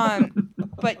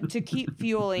 But to keep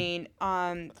fueling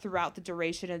throughout the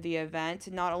duration of the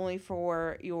event, not only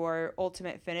for your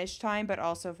ultimate finish time, but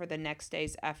also for the next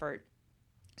day's effort.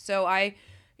 So I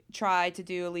try to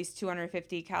do at least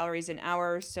 250 calories an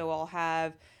hour. So I'll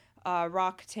have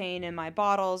Roctane in my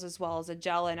bottles as well as a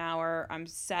gel an hour. I'm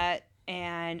set,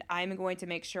 and I'm going to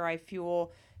make sure I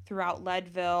fuel throughout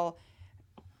Leadville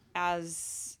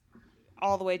as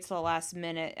all the way to the last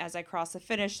minute as I cross the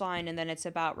finish line, and then it's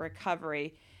about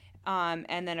recovery.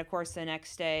 And then, of course, the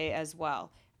next day as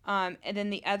well. And then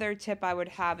the other tip I would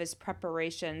have is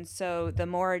preparation. So the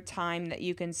more time that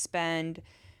you can spend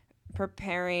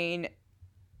preparing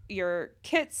your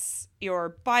kits,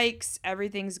 your bikes,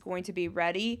 everything's going to be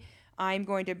ready. I'm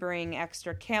going to bring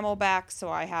extra Camelback, so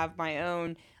I have my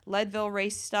own Leadville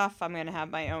race stuff. I'm going to have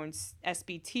my own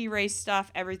SBT race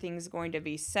stuff. Everything's going to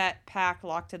be set, packed,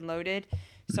 locked, and loaded,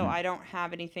 so I don't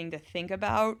have anything to think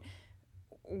about.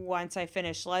 Once I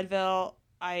finish Leadville,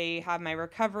 I have my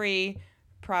recovery,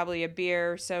 probably a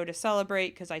beer or so to celebrate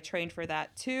because I trained for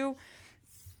that too.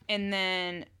 And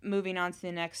then moving on to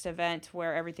the next event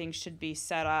where everything should be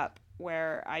set up,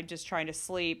 where I'm just trying to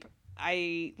sleep.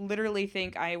 I literally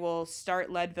think I will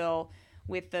start Leadville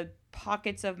with the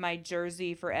pockets of my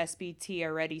jersey for SBT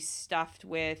already stuffed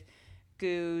with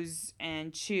goos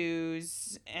and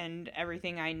chews and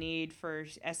everything I need for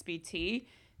SBT.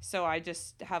 So I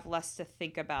just have less to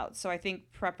think about. So I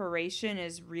think preparation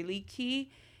is really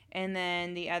key. And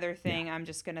then the other thing I'm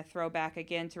just going to throw back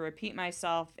again to repeat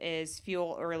myself is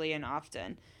fuel early and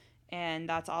often. And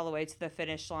that's all the way to the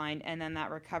finish line. And then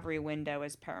that recovery window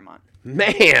is paramount.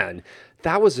 Man,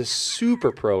 that was a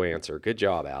super pro answer. Good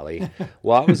job, Allie.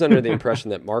 Well, I was under the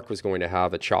impression that Mark was going to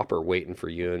have a chopper waiting for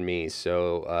you and me.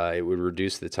 So it would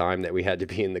reduce the time that we had to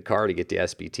be in the car to get to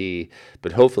SBT.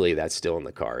 But hopefully that's still in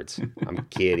the cards. I'm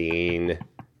kidding.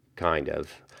 Kind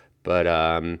of. But,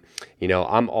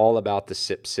 I'm all about the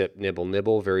sip, sip, nibble,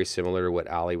 nibble, very similar to what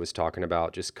Ali was talking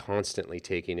about, just constantly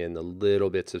taking in the little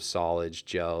bits of solids,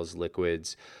 gels,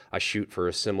 liquids. I shoot for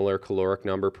a similar caloric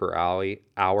number per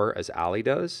hour as Ali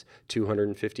does,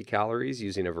 250 calories,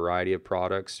 using a variety of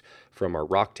products from our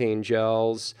Roctane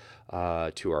gels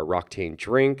to our Roctane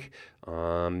drink.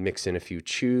 Mix in a few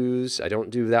chews. I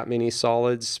don't do that many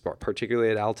solids,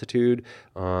 particularly at altitude.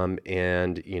 And,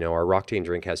 our Roctane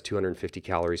drink has 250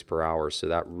 calories per hour, so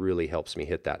that really helps me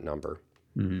hit that number.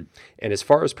 Mm-hmm. And as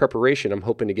far as preparation, I'm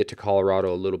hoping to get to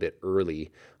Colorado a little bit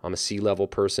early. I'm a sea level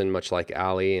person, much like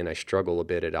Ali, and I struggle a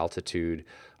bit at altitude.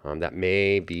 That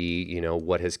may be,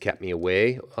 what has kept me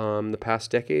away the past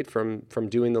decade from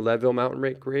doing the Leadville mountain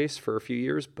race for a few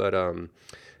years, but I'm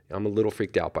a little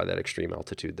freaked out by that extreme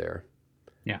altitude there.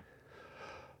 Yeah.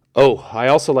 Oh, I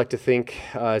also like to think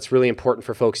it's really important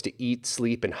for folks to eat,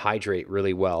 sleep, and hydrate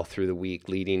really well through the week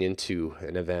leading into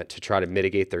an event to try to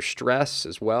mitigate their stress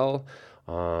as well.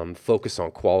 Focus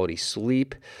on quality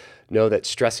sleep. Know that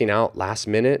stressing out last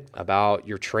minute about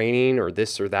your training or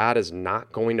this or that is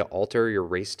not going to alter your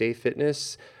race day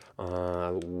fitness.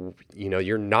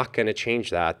 You're not going to change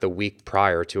that the week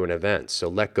prior to an event. So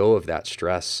let go of that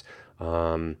stress.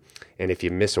 And if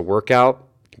you miss a workout,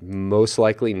 most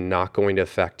likely not going to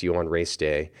affect you on race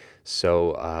day.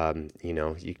 So,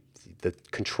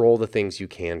 control the things you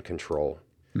can control.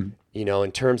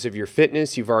 In terms of your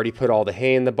fitness, you've already put all the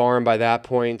hay in the barn by that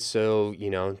point. So,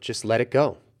 just let it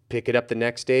go. Pick it up the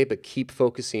next day, but keep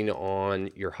focusing on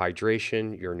your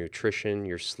hydration, your nutrition,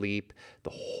 your sleep, the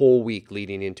whole week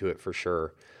leading into it for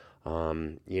sure.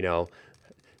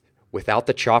 Without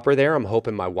the chopper there, I'm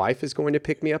hoping my wife is going to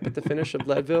pick me up at the finish of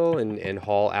Leadville and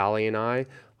haul Ali and I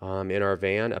in our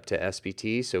van up to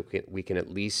SBT so we can at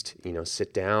least,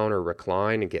 sit down or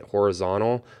recline and get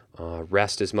horizontal,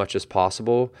 rest as much as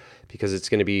possible, because it's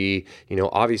going to be,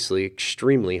 obviously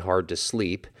extremely hard to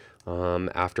sleep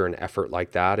after an effort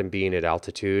like that and being at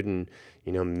altitude. And,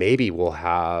 maybe we'll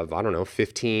have,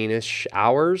 15-ish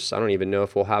hours. I don't even know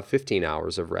if we'll have 15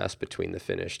 hours of rest between the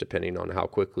finish, depending on how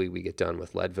quickly we get done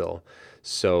with Leadville.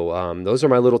 So those are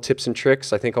my little tips and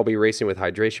tricks. I think I'll be racing with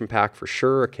hydration pack for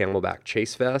sure, a Camelback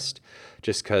chase vest,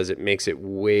 just because it makes it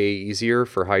way easier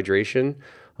for hydration.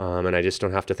 And I just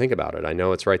don't have to think about it. I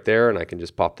know it's right there, and I can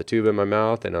just pop the tube in my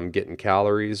mouth, and I'm getting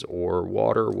calories or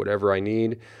water or whatever I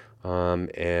need,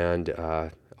 and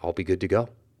I'll be good to go.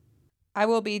 I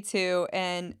will be too,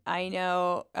 and I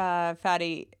know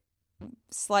Fatty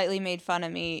slightly made fun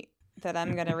of me that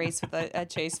I'm going to race with a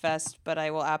chase vest, but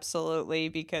I will absolutely,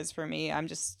 because for me,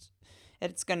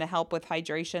 it's going to help with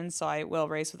hydration, so I will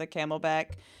race with a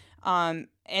Camelback. And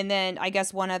then I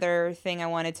guess one other thing I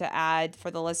wanted to add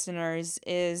for the listeners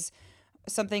is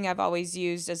something I've always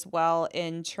used as well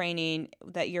in training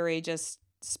that Yuri just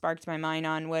sparked my mind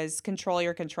on was control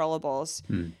your controllables.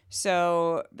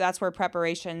 So that's where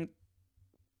preparation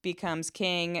becomes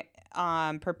king.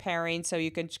 Preparing so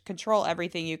you can control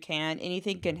everything you can.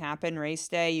 Anything can happen race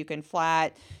day. You can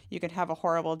flat, you can have a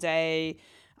horrible day.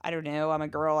 I don't know, I'm a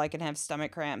girl, I can have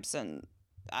stomach cramps and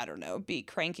be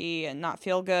cranky and not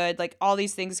feel good. Like, all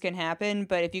these things can happen,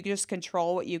 but if you just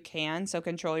control what you can, so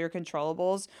control your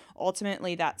controllables,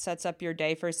 ultimately that sets up your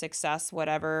day for success,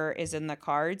 whatever is in the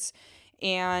cards.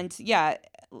 And yeah,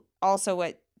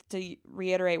 also to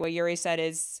reiterate what Yuri said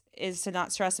is to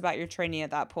not stress about your training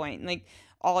at that point. Like,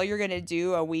 all you're going to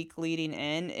do a week leading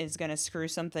in is going to screw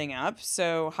something up.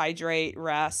 So hydrate,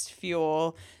 rest,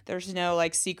 fuel. There's no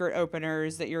secret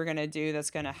openers that you're going to do that's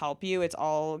going to help you. It's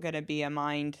all going to be a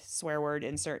mind swear word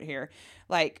insert here.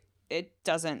 It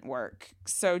doesn't work.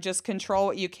 So just control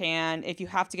what you can. If you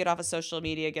have to get off of social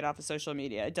media, get off of social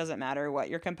media. It doesn't matter what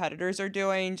your competitors are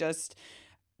doing. Just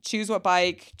choose what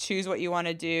bike, choose what you want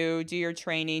to do your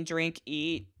training, drink,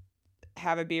 eat,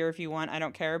 have a beer if you want. I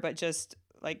don't care, but just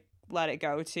let it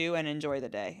go too and enjoy the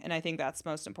day. And I think that's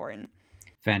most important.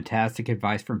 Fantastic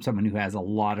advice from someone who has a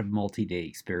lot of multi-day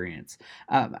experience.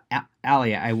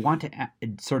 Ali, I want to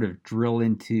sort of drill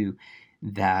into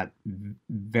that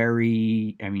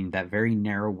very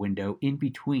narrow window in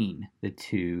between the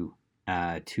two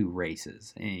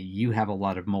races. You have a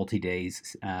lot of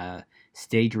multi-days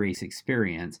stage race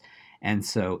experience. And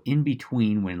so in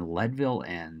between when Leadville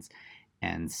ends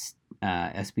and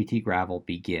SBT Gravel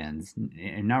begins,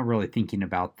 and not really thinking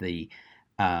about the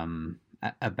getting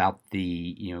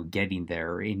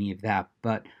there or any of that,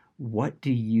 but what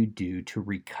do you do to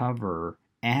recover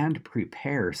and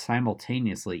prepare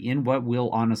simultaneously in what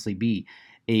will honestly be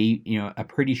a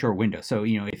pretty short window? So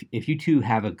if you two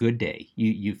have a good day,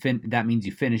 that means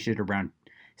you finish it around,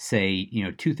 say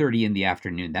 2:30 in the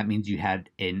afternoon. That means you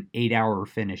had an 8-hour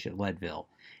finish at Leadville.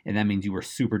 and that means you were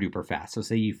super duper fast. So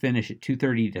say you finish at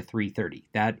 2:30 to 3:30.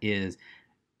 That is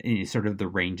sort of the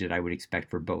range that I would expect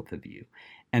for both of you.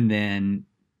 And then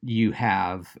you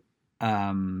have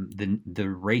the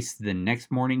race the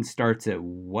next morning starts at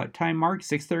what time, Mark?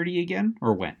 6:30 again,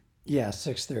 or when? Yeah,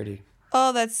 6:30.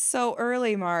 Oh, that's so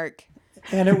early, Mark.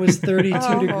 And it was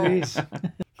 32 degrees.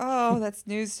 Oh, that's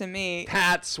news to me.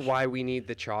 That's why we need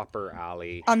the chopper,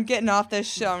 Allie. I'm getting off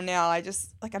this show now.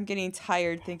 I'm getting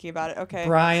tired thinking about it. Okay.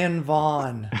 Brian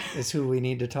Vaughn is who we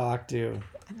need to talk to.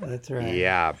 That's right.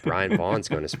 Yeah, Brian Vaughn's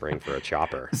going to spring for a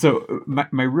chopper. So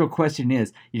my real question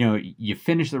is, you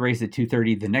finish the race at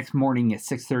 2:30. The next morning at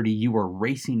 6:30, you are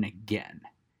racing again.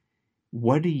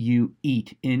 What do you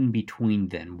eat in between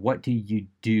then? What do you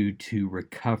do to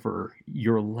recover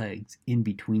your legs in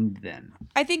between then?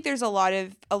 I think there's a lot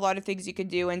of things you could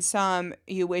do, and some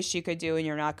you wish you could do and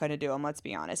you're not going to do them, let's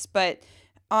be honest. But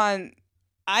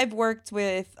I've worked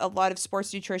with a lot of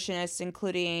sports nutritionists,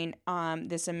 including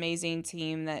this amazing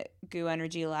team that Goo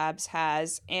Energy Labs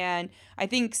has. And I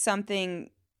think something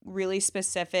really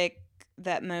specific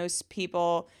that most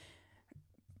people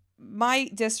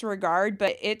might disregard,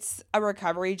 but it's a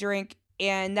recovery drink,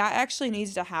 and that actually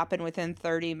needs to happen within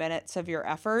 30 minutes of your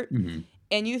effort. Mm-hmm.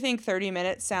 And you think 30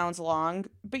 minutes sounds long,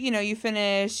 but you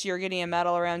finish, you're getting a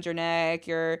medal around your neck,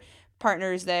 your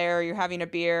partner's there, you're having a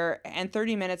beer, and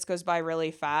 30 minutes goes by really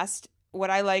fast.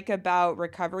 What I like about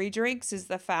recovery drinks is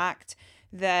the fact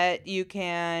that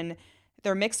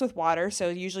they're mixed with water, so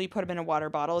usually you put them in a water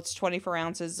bottle. It's 24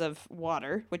 ounces of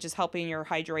water, which is helping your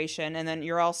hydration. And then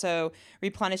you're also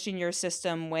replenishing your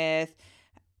system with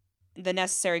the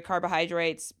necessary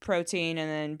carbohydrates, protein, and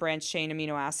then branched-chain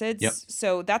amino acids. Yep.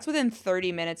 So that's within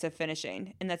 30 minutes of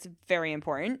finishing, and that's very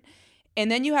important. And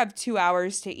then you have 2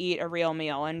 hours to eat a real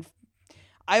meal. And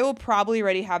I will probably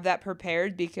already have that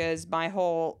prepared because my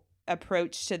whole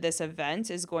approach to this event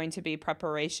is going to be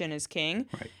preparation is king.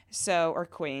 Right. So, or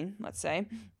queen, let's say.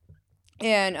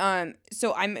 And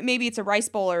so maybe it's a rice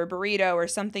bowl or a burrito or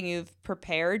something you've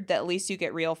prepared that at least you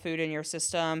get real food in your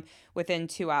system within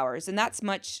 2 hours. And that's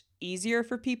much easier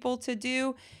for people to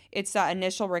do. It's that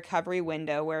initial recovery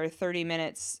window where 30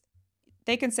 minutes,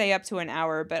 they can say up to an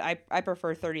hour, but I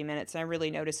prefer 30 minutes and I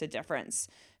really notice a difference.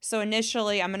 So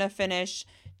initially I'm going to finish,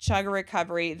 chug a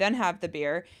recovery, then have the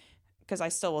beer, because I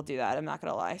still will do that. I'm not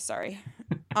going to lie. Sorry.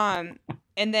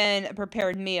 And then a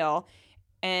prepared meal.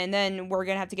 And then we're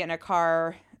going to have to get in a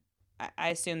car. I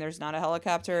assume there's not a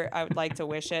helicopter. I would like to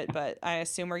wish it, but I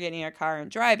assume we're getting in a car and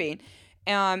driving.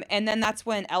 And then that's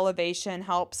when elevation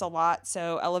helps a lot.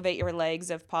 So elevate your legs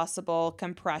if possible.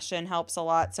 Compression helps a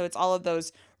lot. So it's all of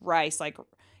those rice, like,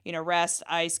 rest,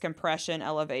 ice, compression,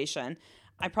 elevation.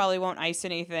 I probably won't ice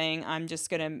anything. I'm just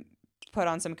going to put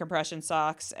on some compression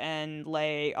socks and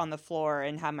lay on the floor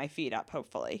and have my feet up,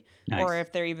 hopefully. Nice. Or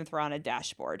if they're even throw on a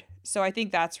dashboard. So I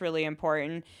think that's really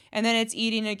important. And then it's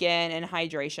eating again and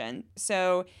hydration.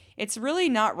 So it's really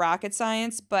not rocket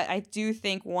science, but I do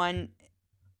think one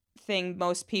thing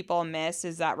most people miss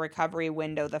is that recovery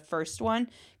window, the first one,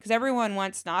 because everyone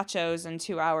wants nachos in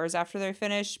 2 hours after they're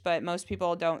finished, but most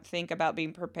people don't think about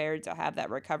being prepared to have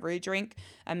that recovery drink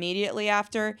immediately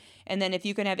after. And then if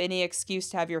you can have any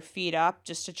excuse to have your feet up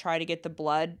just to try to get the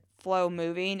blood flow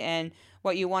moving, and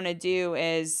what you want to do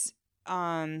is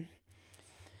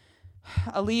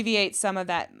alleviate some of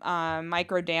that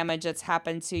micro damage that's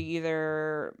happened to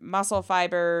either muscle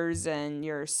fibers and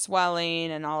your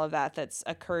swelling and all of that that's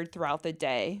occurred throughout the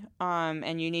day.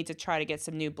 And you need to try to get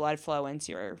some new blood flow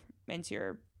into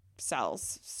your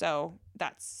cells. So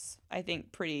that's, I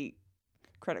think, pretty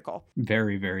critical.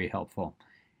 Very, very helpful.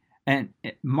 And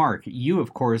Mark, you,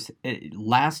 of course,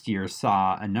 last year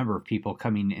saw a number of people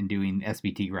coming and doing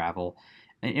SBT Gravel.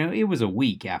 It was a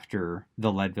week after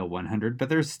the Leadville 100, but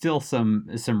there's still some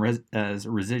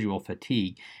residual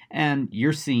fatigue, and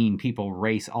you're seeing people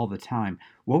race all the time.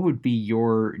 What would be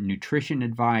your nutrition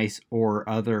advice or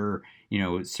other,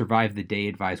 survive the day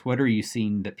advice? What are you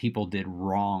seeing that people did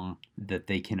wrong that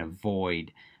they can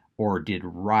avoid, or did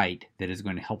right that is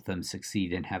going to help them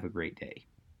succeed and have a great day?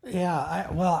 Yeah,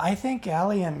 I think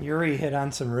Allie and Yuri hit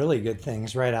on some really good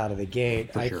things right out of the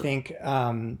gate. For sure. I think,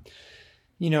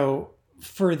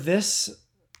 for this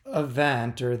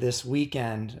event or this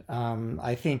weekend,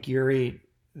 I think Yuri,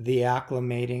 the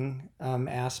acclimating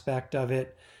aspect of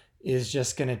it is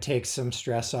just going to take some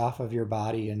stress off of your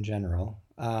body in general.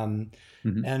 And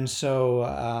so,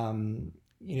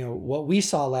 what we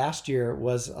saw last year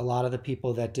was a lot of the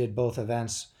people that did both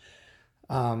events,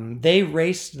 they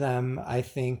raced them, I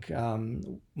think,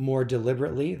 more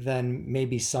deliberately than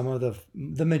maybe some of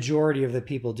the majority of the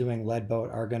people doing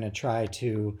LeadBoat are going to try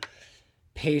to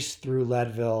pace through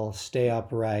Leadville, stay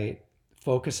upright,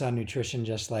 focus on nutrition,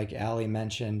 just like Allie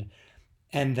mentioned,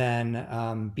 and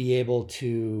then be able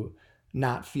to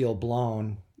not feel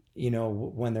blown,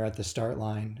 when they're at the start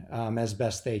line, as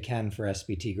best they can for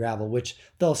SBT gravel, which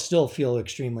they'll still feel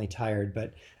extremely tired.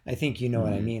 But I think you know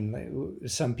what I mean.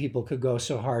 Some people could go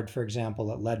so hard, for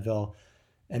example, at Leadville,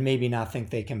 and maybe not think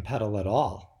they can pedal at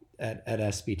all at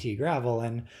SBT gravel.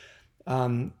 And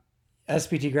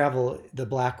SBT gravel, the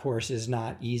black course, is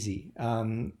not easy,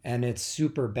 and it's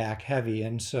super back heavy.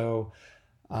 And so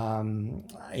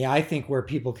I think where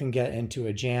people can get into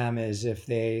a jam is if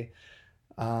they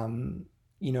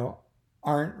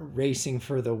aren't racing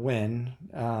for the win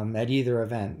at either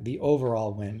event, the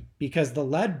overall win. Because the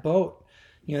LeadBoat,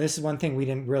 this is one thing we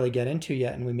didn't really get into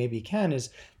yet, and we maybe can, is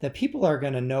that people are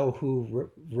going to know who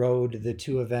rode the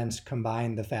two events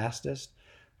combined the fastest.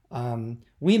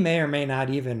 We may or may not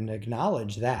even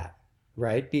acknowledge that,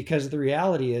 right? Because the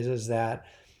reality is that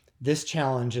this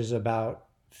challenge is about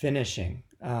finishing,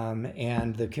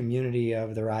 and the community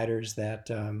of the riders that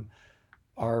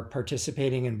are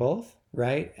participating in both,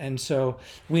 right? And so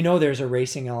we know there's a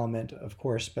racing element, of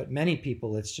course, but many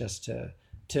people, it's just to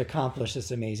accomplish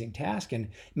this amazing task, and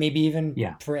maybe even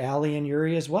for Allie and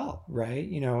Yuri as well, right?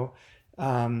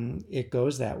 It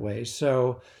goes that way.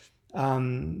 So,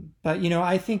 but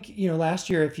I think last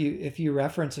year, if you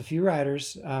reference a few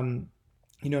riders,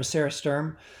 Sarah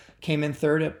Sturm came in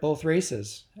third at both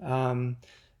races,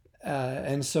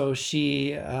 and so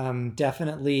she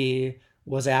definitely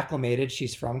was acclimated.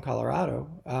 She's from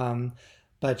Colorado,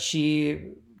 but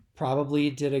she probably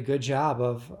did a good job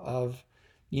of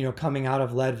coming out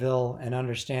of Leadville and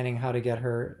understanding how to get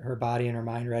her body and her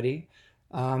mind ready.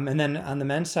 And then on the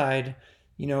men's side,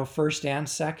 first and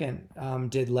second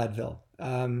did Leadville,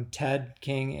 Ted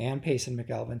King and Payson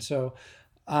McElveen. So,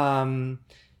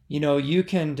 you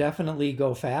can definitely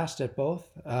go fast at both.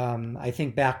 I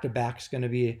think back-to-back is going to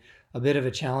be a bit of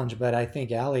a challenge, but I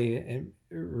think Allie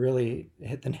really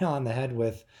hit the nail on the head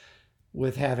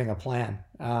with having a plan,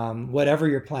 whatever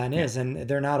your plan is. And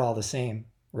they're not all the same,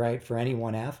 right, for any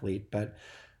one athlete. But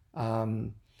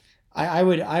I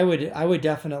would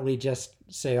definitely just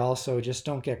say also, just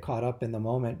don't get caught up in the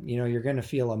moment. You're going to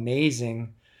feel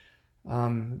amazing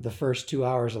the first 2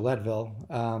 hours of Leadville.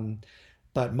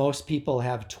 But most people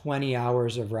have 20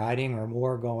 hours of riding or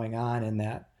more going on in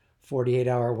that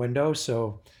 48-hour window.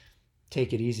 So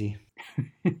take it easy.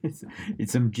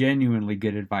 It's some genuinely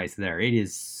good advice there. It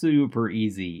is super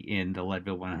easy in the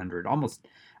Leadville 100.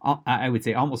 I would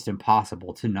say almost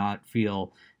impossible to not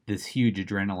feel this huge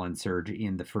adrenaline surge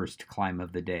in the first climb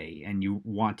of the day, and you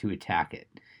want to attack it.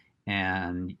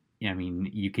 And I mean,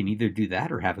 you can either do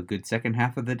that or have a good second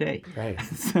half of the day. Right.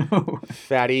 So,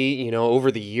 Fatty,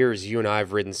 over the years, you and I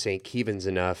have ridden St. Kevin's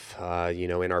enough,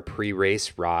 in our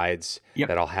pre-race rides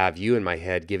that I'll have you in my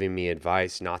head giving me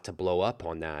advice not to blow up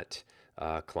on that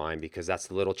climb, because that's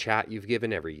the little chat you've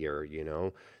given every year,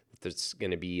 There's going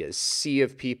to be a sea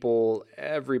of people.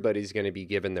 Everybody's going to be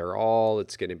giving their all.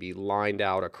 It's going to be lined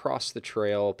out across the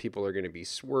trail. People are going to be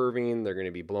swerving. They're going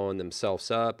to be blowing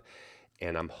themselves up.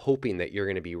 And I'm hoping that you're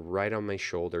going to be right on my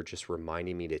shoulder, just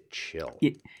reminding me to chill.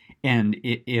 And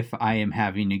if I am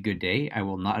having a good day, I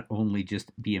will not only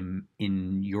just be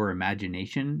in your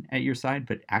imagination at your side,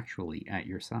 but actually at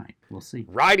your side. We'll see.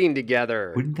 Riding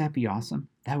together. Wouldn't that be awesome?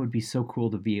 That would be so cool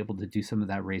to be able to do some of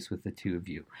that race with the two of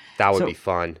you. That would be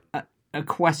fun. A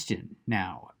question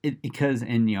now, because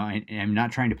I'm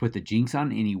not trying to put the jinx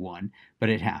on anyone, but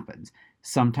it happens.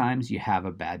 Sometimes you have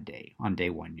a bad day on day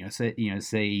one.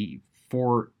 Say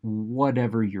for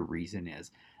whatever your reason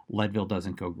is, Leadville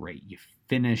doesn't go great. You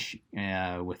finish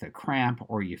with a cramp,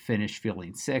 or you finish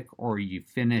feeling sick, or you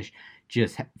finish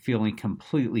just feeling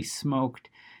completely smoked.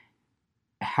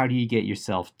 How do you get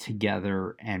yourself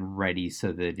together and ready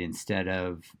so that instead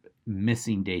of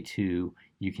missing day two,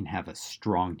 you can have a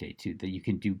strong day two, that you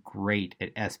can do great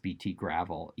at SBT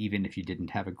gravel, even if you didn't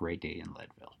have a great day in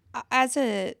Leadville? As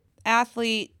an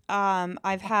athlete,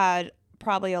 I've had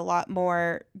probably a lot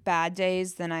more bad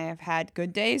days than I have had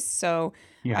good days. So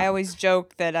I always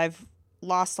joke that I've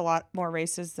lost a lot more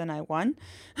races than I won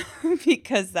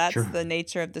because that's the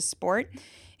nature of the sport.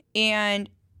 And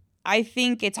I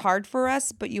think it's hard for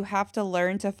us, but you have to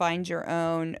learn to find your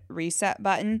own reset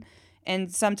button.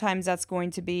 And sometimes that's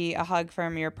going to be a hug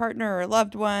from your partner or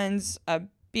loved ones, a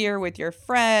beer with your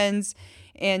friends,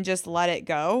 and just let it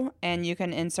go. And you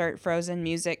can insert Frozen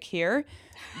music here,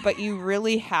 but you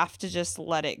really have to just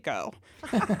let it go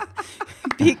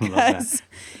because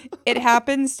it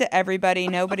happens to everybody.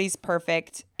 Nobody's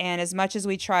perfect. And as much as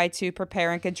we try to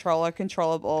prepare and control our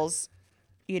controllables,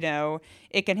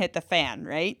 it can hit the fan,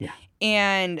 right? Yeah.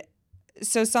 And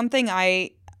so something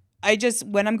I just,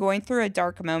 when I'm going through a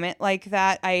dark moment like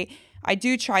that, I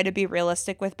do try to be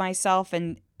realistic with myself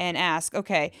and ask,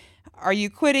 okay, are you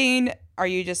quitting? Are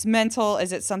you just mental?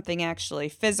 Is it something actually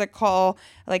physical?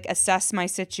 Like, assess my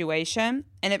situation.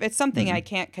 And if it's something I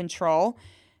can't control,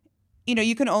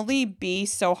 you can only be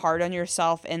so hard on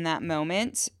yourself in that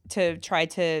moment to try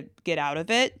to get out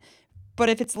of it. But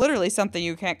if it's literally something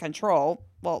you can't control,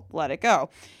 well, let it go.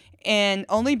 And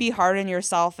only be hard on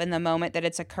yourself in the moment that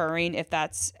it's occurring if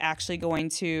that's actually going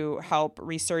to help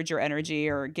resurge your energy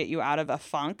or get you out of a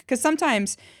funk. Because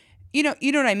sometimes, you know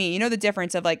what I mean? You know the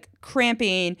difference of like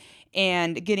cramping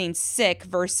and getting sick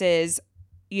versus,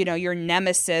 your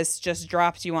nemesis just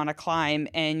drops you on a climb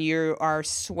and you are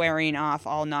swearing off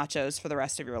all nachos for the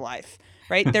rest of your life,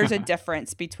 right? There's a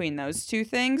difference between those two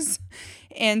things.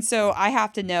 And so I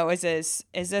have to know, is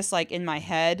this like in my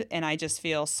head and I just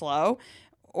feel slow?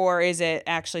 Or is it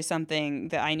actually something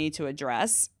that I need to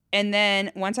address? And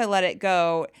then once I let it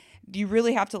go, you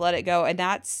really have to let it go. And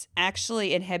that's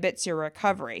actually inhibits your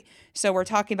recovery. So we're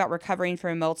talking about recovering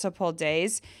for multiple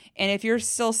days. And if you're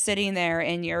still sitting there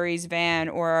in Yuri's van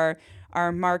or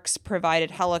our Mark's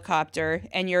provided helicopter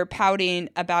and you're pouting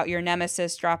about your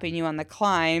nemesis dropping you on the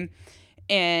climb,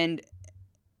 and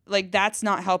like that's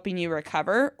not helping you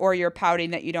recover, or you're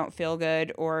pouting that you don't feel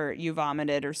good or you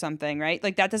vomited or something, right?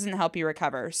 Like that doesn't help you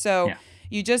recover. So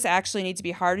you just actually need to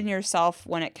be hard on yourself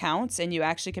when it counts and you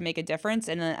actually can make a difference.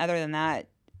 And then other than that,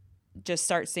 just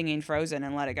start singing Frozen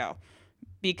and let it go,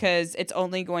 because it's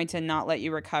only going to not let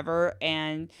you recover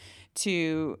and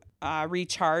to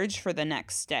recharge for the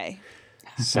next day.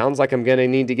 Sounds like I'm going to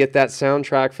need to get that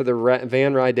soundtrack for the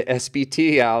van ride to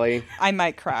SBT, Allie. I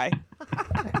might cry.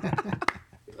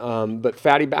 But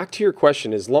Fatty, back to your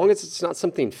question, as long as it's not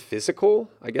something physical,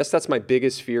 I guess that's my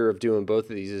biggest fear of doing both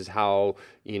of these is how,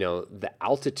 the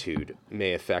altitude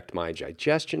may affect my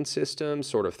digestion system,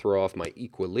 sort of throw off my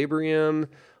equilibrium.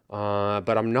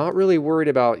 But I'm not really worried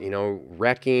about,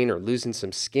 wrecking or losing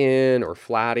some skin or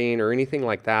flatting or anything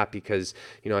like that because,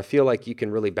 I feel like you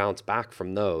can really bounce back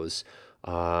from those.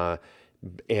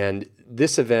 And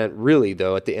this event really,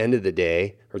 though, at the end of the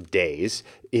day or days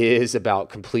is about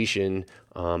completion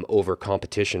over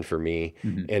competition for me.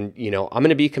 Mm-hmm. And, I'm going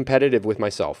to be competitive with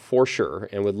myself for sure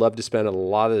and would love to spend a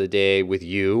lot of the day with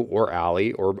you or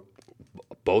Allie or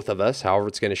both of us, however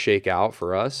it's going to shake out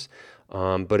for us.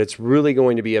 But it's really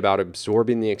going to be about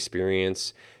absorbing the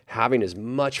experience, having as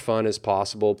much fun as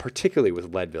possible, particularly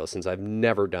with Leadville since I've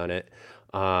never done it.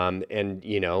 And,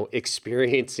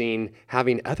 experiencing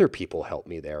having other people help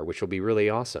me there, which will be really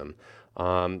awesome.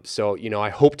 So, I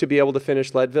hope to be able to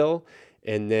finish Leadville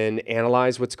and then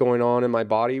analyze what's going on in my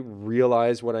body,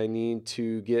 realize what I need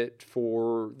to get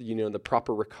for, the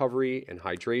proper recovery and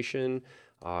hydration,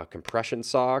 compression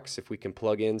socks. If we can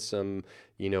plug in some,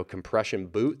 compression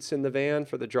boots in the van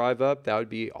for the drive up, that would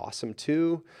be awesome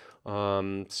too.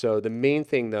 So the main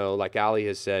thing though, like Allie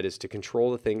has said, is to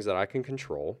control the things that I can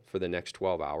control for the next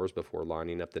 12 hours before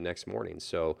lining up the next morning.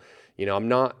 So, I'm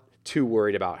not too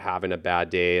worried about having a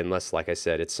bad day unless, like I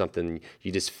said, it's something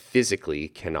you just physically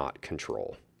cannot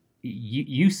control.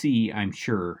 You see, I'm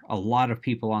sure, a lot of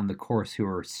people on the course who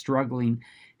are struggling,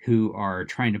 who are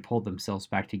trying to pull themselves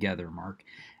back together, Mark.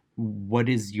 What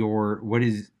are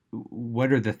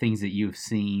the things that you've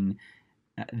seen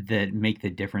that make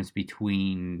the difference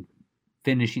between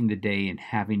finishing the day and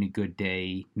having a good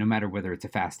day, no matter whether it's a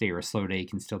fast day or a slow day,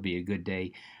 can still be a good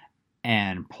day,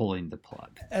 and pulling the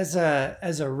plug? As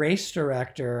a race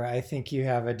director, I think you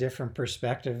have a different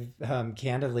perspective,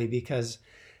 candidly, because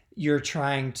you're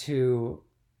trying to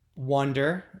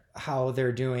wonder how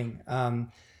they're doing,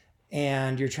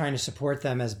 and you're trying to support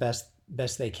them as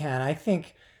best they can. I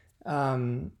think,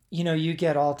 you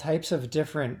get all types of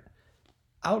different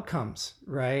outcomes,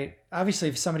 right? Obviously,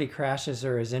 if somebody crashes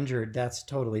or is injured, that's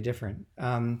totally different.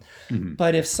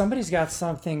 But if somebody's got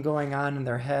something going on in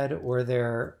their head, or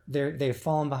they've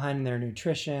fallen behind in their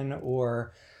nutrition,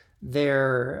 or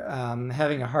they're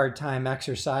having a hard time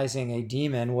exercising a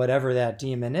demon, whatever that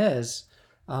demon is,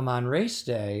 on race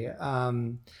day,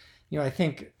 I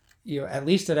think, at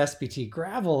least at SBT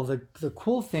Gravel, the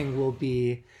cool thing will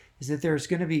be is that there's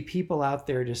going to be people out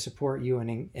there to support you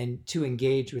and to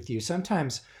engage with you.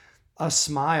 Sometimes a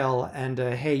smile and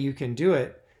a, hey, you can do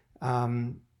it,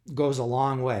 goes a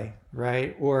long way,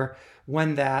 right? Or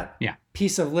when that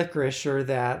piece of licorice or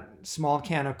that small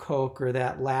can of Coke or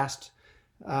that last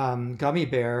gummy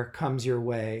bear comes your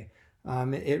way,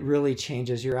 it really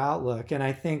changes your outlook. And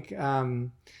I think,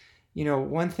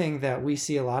 one thing that we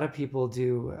see a lot of people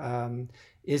do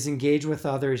is engage with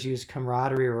others, use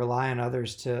camaraderie, rely on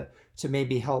others to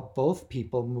maybe help both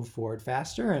people move forward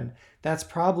faster. And that's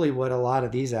probably what a lot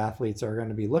of these athletes are going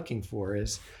to be looking for,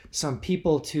 is some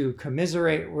people to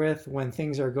commiserate with when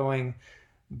things are going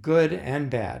good and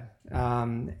bad.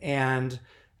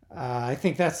 I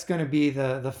think that's going to be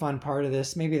the fun part of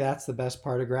this. Maybe that's the best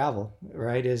part of gravel,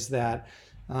 right? Is that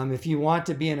if you want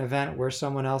to be an event where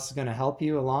someone else is going to help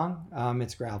you along,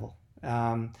 it's gravel.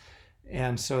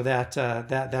 And so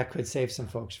that could save some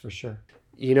folks for sure.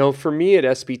 You know, for me at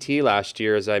SBT last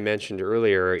year, as I mentioned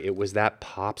earlier, it was that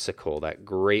popsicle, that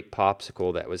great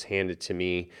popsicle that was handed to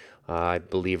me, I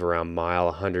believe around mile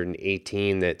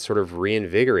 118, that sort of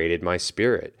reinvigorated my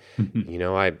spirit. You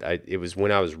know, it was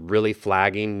when I was really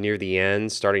flagging near the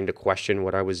end, starting to question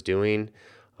what I was doing.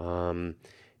 And,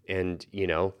 you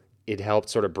know, it helped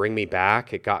sort of bring me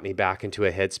back. It got me back into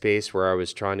a headspace where I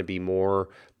was trying to be more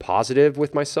positive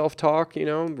with my self-talk. You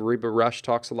know, Reba Rush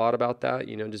talks a lot about that,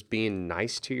 you know, just being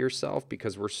nice to yourself,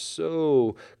 because we're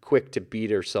so quick to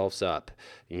beat ourselves up.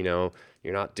 You know,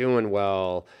 you're not doing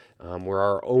well. We're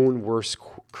our own worst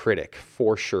critic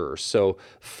for sure. So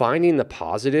finding the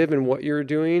positive in what you're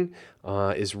doing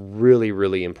is really,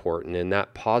 really important. And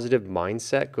that positive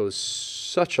mindset goes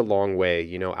such a long way.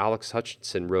 You know, Alex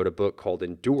Hutchinson wrote a book called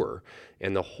Endure,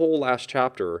 and the whole last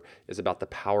chapter is about the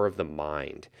power of the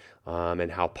mind,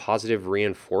 and how positive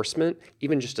reinforcement,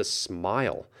 even just a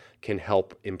smile, can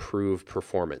help improve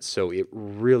performance. So it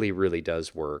really, really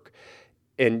does work.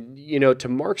 And, you know, to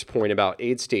Mark's point about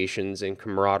aid stations and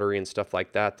camaraderie and stuff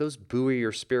like that, those buoy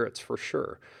your spirits for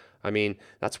sure. I mean,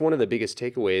 that's one of the biggest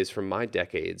takeaways from my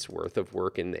decades worth of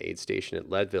work in the aid station at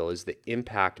Leadville, is the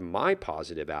impact my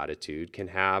positive attitude can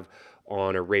have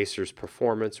on a racer's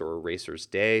performance or a racer's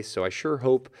day. So I sure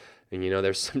hope, and you know,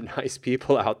 there's some nice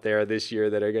people out there this year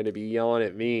that are going to be yelling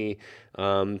at me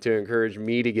to encourage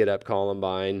me to get up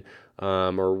Columbine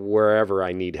or wherever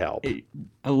I need help.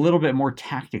 A little bit more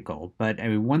tactical, but I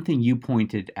mean, one thing you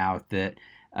pointed out that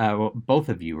both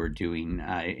of you are doing,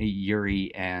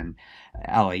 Yuri and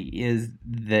Ali, is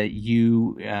that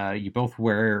you both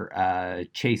wear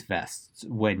chase vests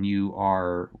when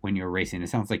you're racing. It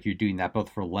sounds like you're doing that both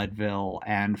for Leadville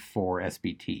and for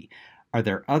SBT. Are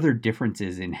there other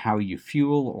differences in how you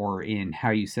fuel or in how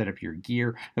you set up your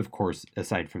gear, of course,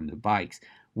 aside from the bikes,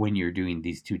 when you're doing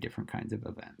these two different kinds of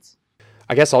events?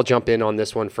 I guess I'll jump in on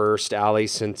this one first, Ali,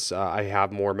 since I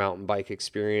have more mountain bike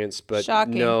experience. But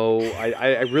Shocking. No,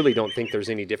 I really don't think there's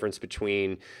any difference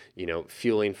between, you know,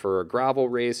 fueling for a gravel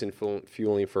race and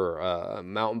fueling for a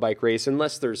mountain bike race,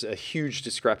 unless there's a huge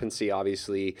discrepancy,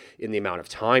 obviously, in the amount of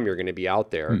time you're going to be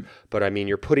out there. But I mean,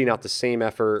 you're putting out the same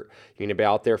effort. You're going to be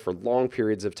out there for long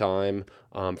periods of time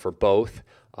for both.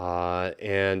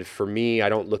 And for me, I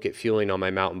don't look at fueling on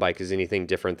my mountain bike as anything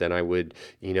different than I would,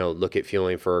 you know, look at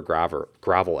fueling for a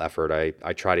gravel effort.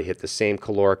 I try to hit the same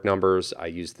caloric numbers. I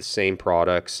use the same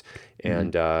products,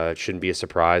 and it shouldn't be a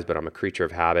surprise, but I'm a creature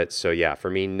of habit. So yeah,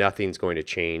 for me, nothing's going to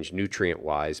change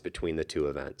nutrient-wise between the two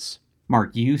events.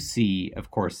 Mark, you see,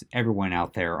 of course, everyone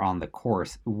out there on the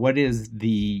course. What is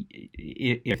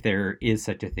if there is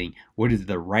such a thing, what is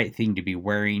the right thing to be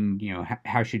wearing? You know,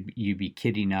 how should you be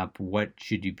kitting up? What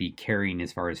should you be carrying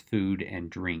as far as food and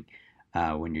drink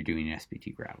when you're doing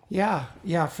SBT gravel? Yeah.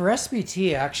 For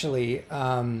SBT, actually, you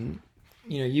know,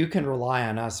 you can rely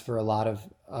on us for a lot of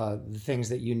the things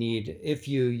that you need. If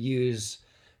you use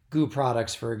goo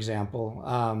products, for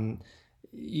example,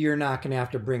 you're not going to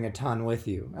have to bring a ton with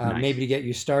you, Nice. Maybe to get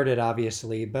you started,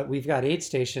 obviously, but we've got aid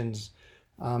stations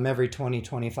every 20,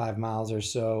 25 miles or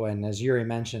so. And as Yuri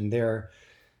mentioned, they're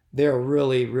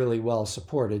really, really well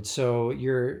supported. So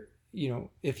you know,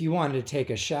 if you wanted to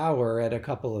take a shower at a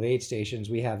couple of aid stations,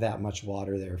 we have that much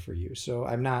water there for you. So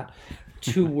I'm not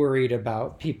too worried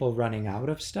about people running out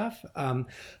of stuff.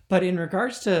 But in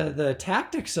regards to the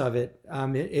tactics of it,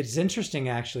 it's interesting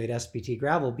actually at SBT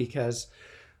Gravel, because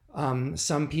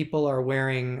some people are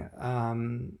wearing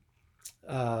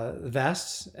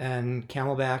vests and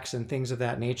camelbacks and things of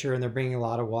that nature, and they're bringing a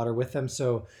lot of water with them,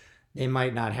 so they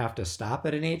might not have to stop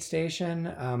at an aid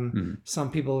station.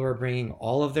 Some people are bringing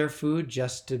all of their food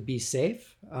just to be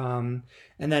safe, and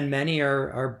then many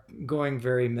are going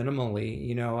very minimally.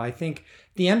 You know, I think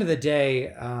at the end of the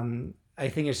day, I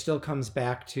think it still comes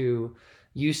back to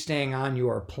you staying on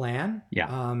your plan,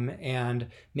 and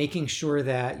making sure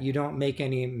that you don't make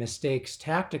any mistakes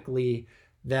tactically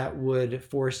that would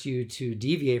force you to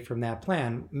deviate from that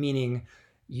plan, meaning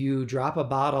you drop a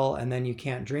bottle and then you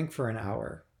can't drink for an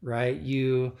hour, right?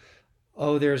 You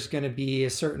oh, there's going to be a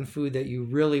certain food that you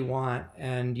really want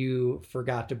and you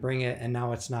forgot to bring it and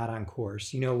now it's not on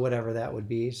course, whatever that would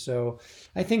be. So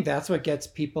I think that's what gets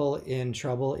people in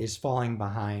trouble, is falling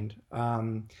behind.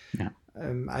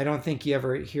 I don't think you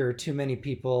ever hear too many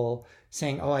people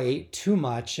saying, oh, I ate too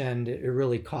much and it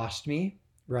really cost me,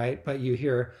 right? But you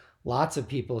hear lots of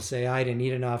people say, I didn't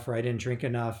eat enough, or I didn't drink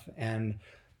enough, and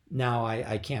now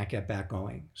I can't get back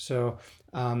going. So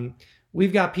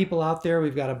we've got people out there.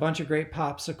 We've got a bunch of great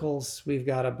popsicles. We've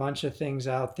got a bunch of things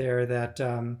out there that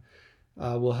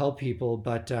will help people.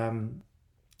 But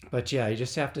yeah, you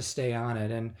just have to stay on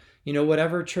it. And,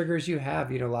 whatever triggers you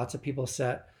have, lots of people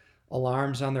set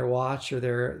alarms on their watch or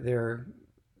their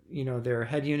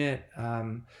head unit.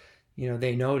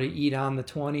 They know to eat on the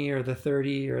 20 or the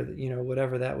 30 or,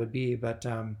 whatever that would be. But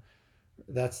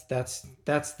that's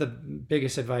the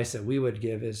biggest advice that we would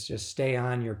give, is just stay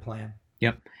on your plan.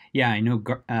 Yep. Yeah, I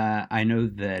know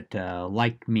that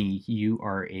like me, you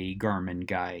are a Garmin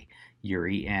guy,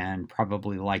 Yuri, and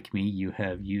probably like me, you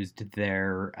have used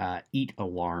their Eat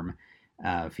Alarm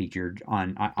featured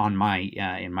on my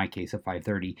in my case at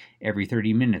 5:30. Every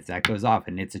 30 minutes that goes off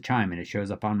and it's a chime and it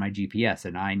shows up on my GPS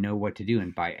and I know what to do.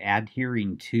 And by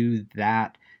adhering to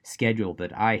that schedule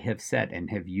that I have set and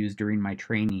have used during my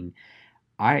training,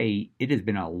 it has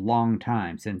been a long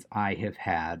time since I have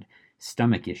had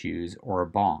stomach issues or a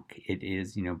bonk. It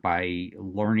is, by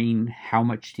learning how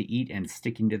much to eat and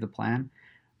sticking to the plan,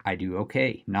 I do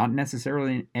okay. Not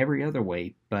necessarily in every other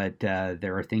way, but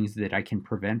there are things that I can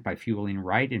prevent by fueling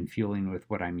right and fueling with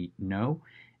what I know,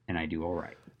 and I do all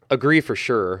right. Agree for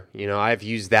sure. I've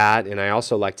used that, and I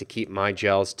also like to keep my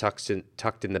gels tucked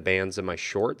in the bands of my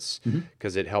shorts,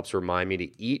 because it helps remind me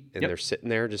to eat, and they're sitting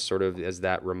there just sort of as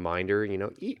that reminder,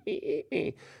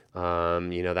 eat.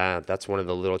 That's one of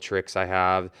the little tricks I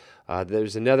have.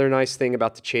 There's another nice thing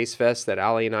about the Chase Vest that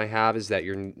Allie and I have, is that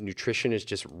your nutrition is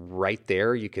just right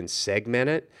there. You can segment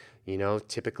it.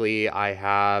 Typically I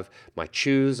have my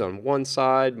chews on one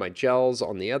side, my gels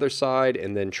on the other side,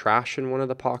 and then trash in one of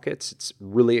the pockets. It's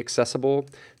really accessible.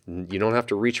 You don't have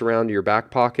to reach around to your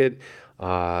back pocket.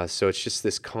 So it's just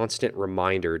this constant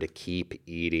reminder to keep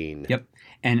eating. Yep.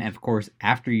 And of course,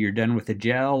 after you're done with a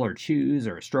gel or chews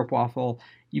or a stroopwafel,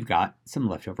 you've got some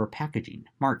leftover packaging.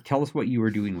 Mark, tell us what you were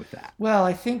doing with that. Well,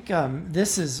 I think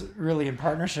this is really in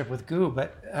partnership with GU,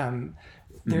 but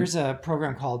there's a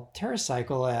program called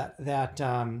TerraCycle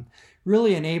that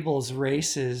really enables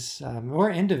races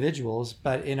or individuals,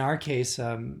 but in our case,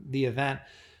 the event,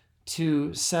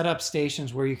 to set up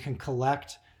stations where you can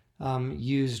collect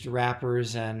used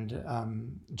wrappers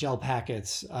and gel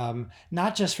packets,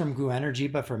 not just from GU Energy,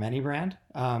 but from any brand.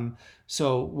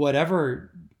 So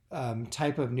whatever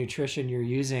type of nutrition you're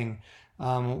using,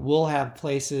 we'll have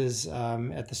places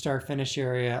at the start-finish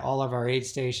area, all of our aid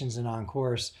stations and on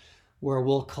course, where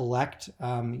we'll collect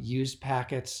used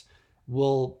packets,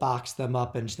 we'll box them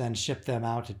up and then ship them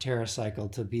out to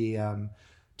TerraCycle to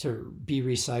be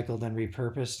recycled and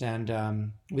repurposed.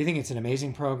 And we think it's an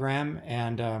amazing program,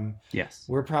 and yes,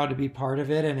 we're proud to be part of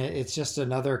it. And it's just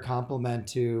another complement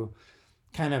to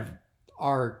kind of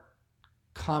our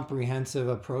comprehensive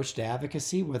approach to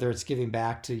advocacy, whether it's giving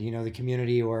back to the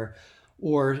community or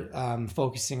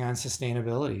focusing on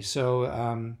sustainability.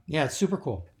 So yeah, it's super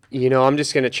cool. I'm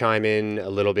just going to chime in a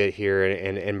little bit here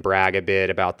and brag a bit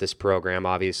about this program.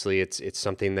 Obviously, it's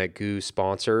something that GU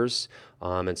sponsors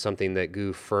and something that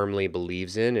GU firmly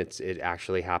believes in. It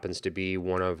actually happens to be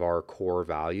one of our core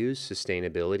values,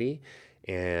 sustainability,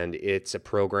 and it's a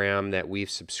program that we've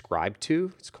subscribed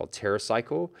to. It's called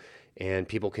TerraCycle, and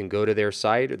people can go to their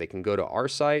site or they can go to our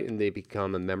site and they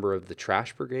become a member of the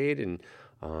Trash Brigade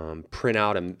and print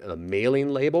out a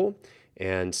mailing label.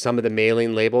 And some of the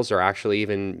mailing labels are actually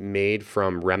even made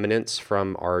from remnants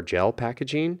from our gel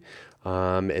packaging.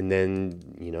 And then,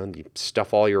 you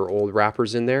stuff all your old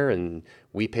wrappers in there and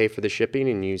we pay for the shipping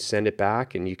and you send it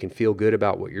back and you can feel good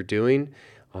about what you're doing.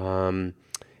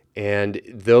 And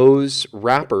those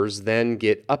wrappers then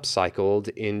get upcycled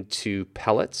into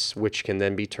pellets, which can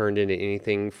then be turned into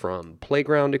anything from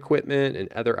playground equipment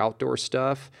and other outdoor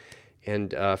stuff.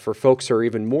 And for folks who are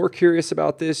even more curious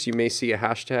about this, you may see a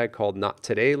hashtag called Not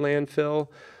Today Landfill.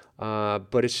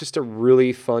 But it's just a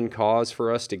really fun cause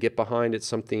for us to get behind. It's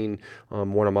something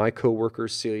one of my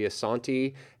coworkers, Celia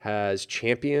Santi, has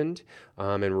championed.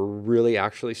 And we're really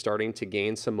actually starting to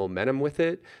gain some momentum with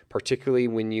it, particularly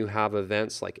when you have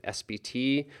events like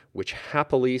SBT, which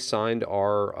happily signed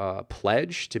our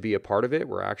pledge to be a part of it.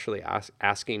 We're actually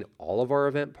asking all of our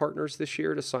event partners this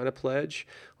year to sign a pledge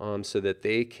so that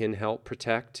they can help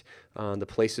protect the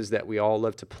places that we all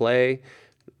love to play,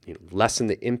 lessen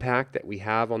the impact that we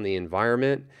have on the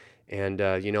environment. And,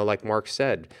 like Mark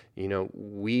said,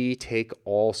 we take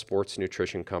all sports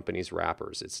nutrition companies'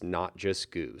 wrappers. It's not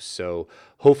just Goose. So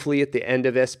hopefully at the end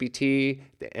of SBT,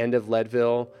 the end of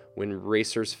Leadville, when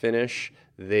racers finish,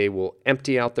 they will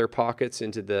empty out their pockets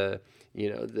into the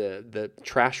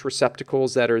trash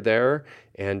receptacles that are there,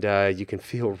 and you can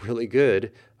feel really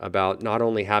good about not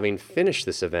only having finished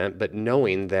this event, but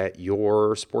knowing that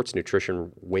your sports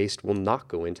nutrition waste will not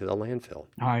go into the landfill.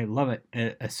 I love it.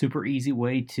 A super easy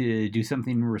way to do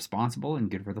something responsible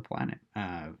and good for the planet.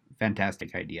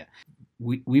 Fantastic idea.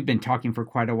 We've been talking for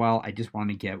quite a while. I just want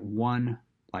to get one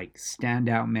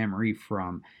standout memory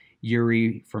from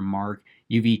Yuri, from Mark.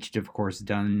 You've each, of course,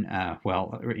 done,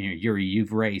 Yuri,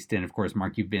 you've raced, and of course,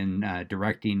 Mark, you've been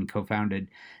directing, co-founded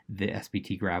the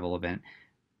SBT GRVL event.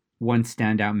 One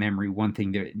standout memory, one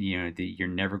thing that you're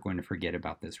never going to forget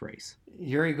about this race.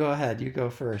 Yuri, go ahead. You go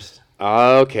first.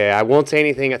 Okay, I won't say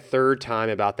anything a third time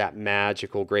about that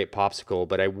magical grape popsicle,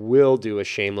 but I will do a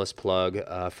shameless plug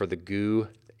for the GOO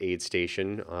aid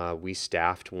station. We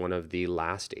staffed one of the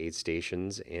last aid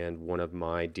stations, and one of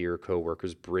my dear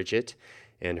coworkers, Bridget,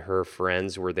 and her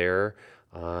friends were there.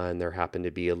 And there happened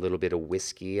to be a little bit of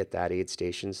whiskey at that aid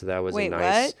station, so that was a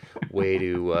nice way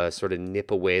to sort of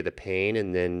nip away the pain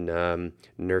and then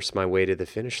nurse my way to the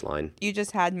finish line. You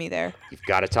just had me there. You've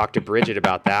got to talk to Bridget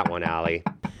about that one, Allie.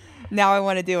 Now I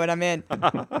want to do it. I'm in.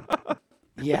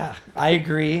 Yeah, I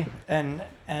agree. And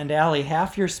Allie,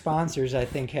 half your sponsors, I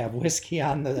think, have whiskey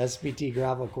on the SBT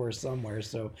GRVL course somewhere.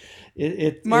 So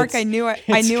Mark, I knew I liked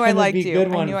you. I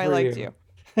knew I liked you.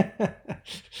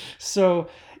 So,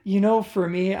 for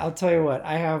me, I'll tell you what,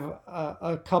 I have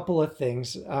a couple of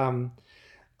things.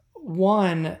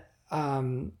 One,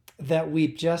 that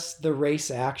the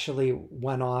race actually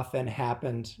went off and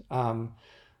happened,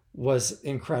 was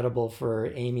incredible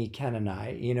for Amy, Ken, and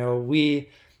I. We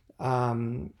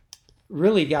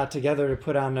really got together to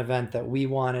put on an event that we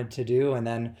wanted to do. And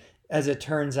then, as it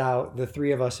turns out, the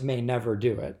three of us may never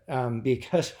do it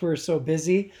because we're so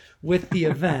busy with the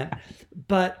event.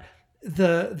 But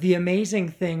the amazing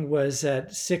thing was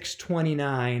at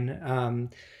 6:29,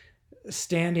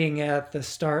 standing at the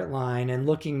start line and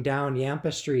looking down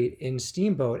Yampa Street in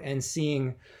Steamboat and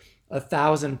seeing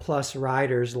 1,000+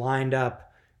 riders lined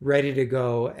up, ready to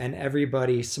go, and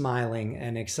everybody smiling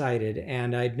and excited.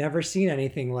 And I'd never seen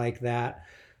anything like that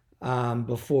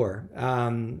before,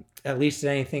 at least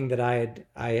anything that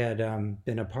I had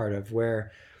been a part of,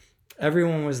 where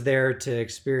everyone was there to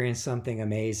experience something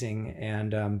amazing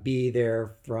and be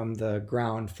there from the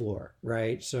ground floor,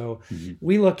 right? So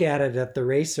we look at it that the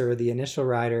racer, the initial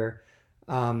rider,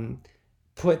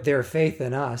 put their faith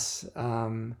in us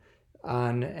on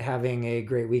having a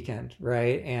great weekend,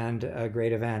 right? And a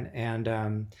great event.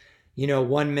 And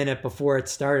 1 minute before it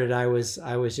started, I was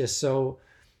just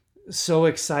so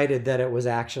excited that it was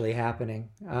actually happening.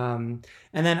 And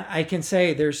then I can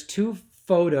say there's two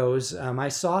photos. I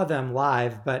saw them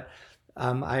live, but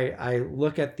I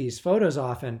look at these photos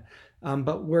often.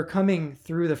 But we're coming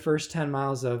through the first 10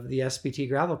 miles of the SBT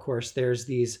GRVL course. There's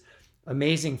these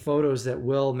amazing photos that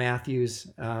Will Matthews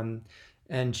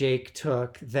and Jake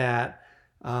took that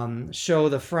show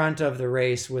the front of the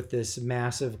race with this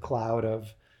massive cloud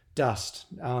of dust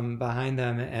behind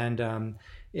them. And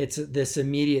it's this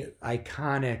immediate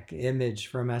iconic image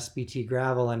from SBT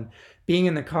GRVL. And being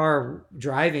in the car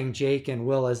driving Jake and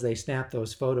Will as they snapped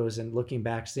those photos and looking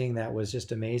back, seeing that was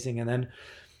just amazing. And then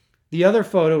the other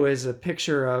photo is a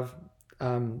picture of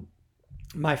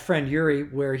my friend Yuri,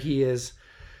 where he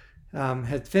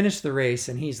had finished the race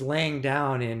and he's laying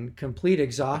down in complete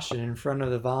exhaustion in front of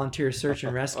the Volunteer Search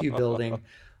and Rescue building,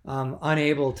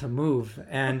 unable to move.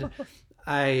 And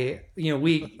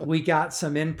we got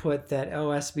some input that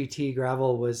SBT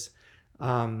GRVL was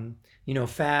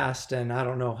fast, and I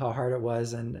don't know how hard it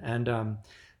was, and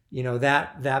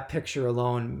that picture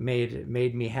alone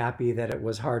made me happy that it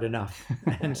was hard enough.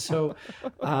 And so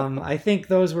I think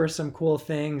those were some cool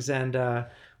things, and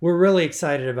we're really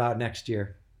excited about next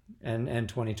year and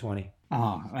 2020.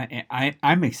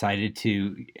 I'm excited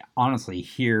to honestly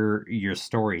hear your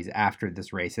stories after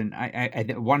this race. And I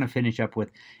want to finish up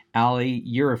with Allie.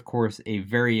 You're, of course, a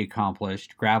very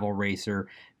accomplished gravel racer,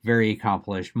 very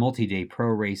accomplished multi-day pro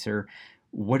racer.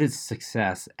 What is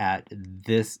success at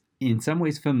this, in some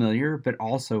ways familiar, but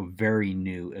also very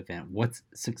new event? What's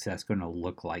success going to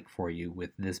look like for you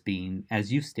with this being,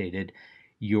 as you stated,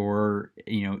 your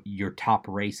top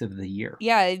race of the year?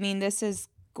 Yeah, I mean, this is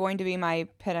going to be my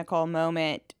pinnacle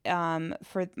moment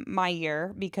for my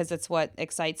year because it's what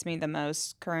excites me the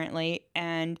most currently.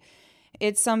 And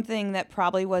it's something that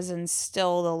probably was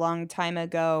instilled a long time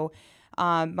ago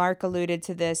Mark alluded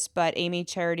to this, but Amy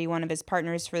Charity, one of his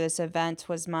partners for this event,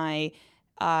 was my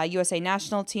USA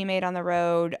National teammate on the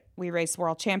road. We raced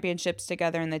world championships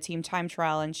together in the team time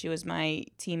trial, and she was my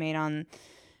teammate on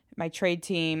my trade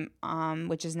team,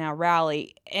 which is now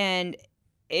Rally. And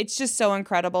it's just so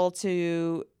incredible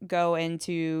to go and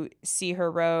to see her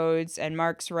roads and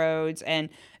Mark's roads, and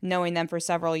knowing them for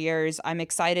several years. I'm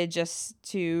excited just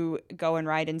to go and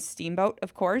ride in Steamboat,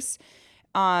 of course.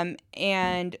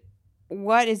 And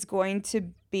what is going to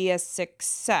be a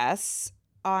success,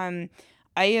 I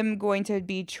am going to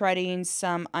be treading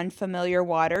some unfamiliar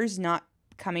waters, not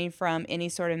coming from any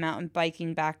sort of mountain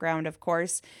biking background, of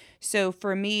course. So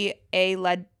for me,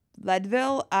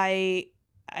 Leadville, I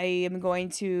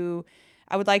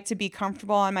would like to be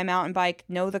comfortable on my mountain bike,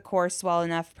 know the course well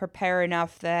enough, prepare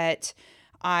enough that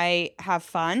I have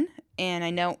fun, and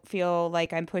I don't feel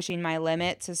like I'm pushing my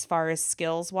limits as far as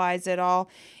skills wise at all.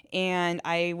 And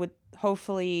I would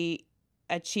hopefully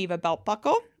achieve a belt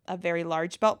buckle. A very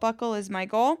large belt buckle is my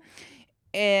goal.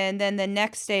 And then the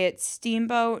next day at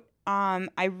Steamboat,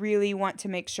 I really want to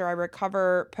make sure I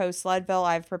recover post Leadville.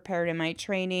 I've prepared in my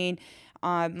training.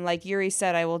 Like Yuri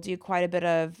said, I will do quite a bit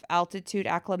of altitude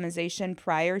acclimatization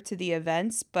prior to the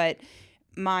events, but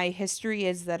my history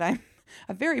is that I'm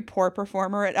a very poor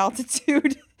performer at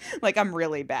altitude. Like I'm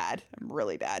really bad.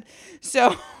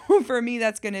 So for me,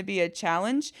 that's going to be a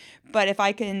challenge. But if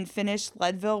I can finish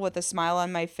Leadville with a smile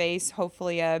on my face,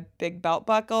 hopefully a big belt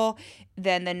buckle,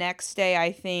 then the next day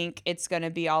I think it's going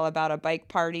to be all about a bike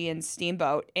party and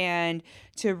Steamboat, and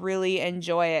to really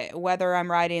enjoy it, whether I'm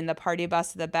riding the party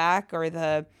bus at the back or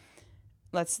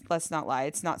let's not lie,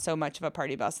 it's not so much of a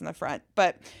party bus in the front,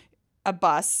 but a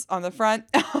bus on the front.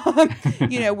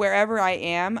 Wherever I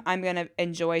am, I'm going to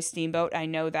enjoy Steamboat. I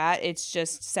know that. It's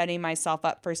just setting myself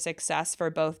up for success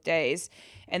for both days.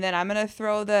 And then I'm going to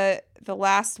throw the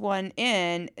last one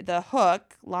in, the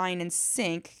hook, line, and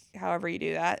sink, however you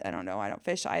do that. I don't know. I don't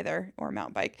fish either, or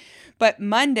mountain bike. But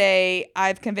Monday,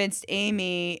 I've convinced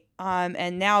Amy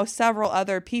and now several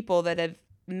other people that have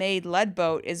made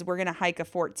LeadBoat is we're going to hike a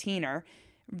 14er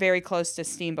very close to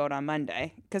Steamboat on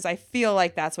Monday, because I feel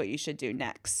like that's what you should do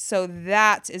next. So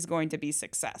that is going to be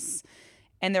success.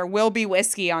 And there will be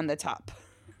whiskey on the top.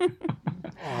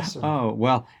 Awesome. Oh,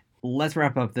 well, let's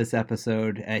wrap up this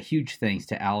episode. Huge thanks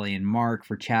to Allie and Mark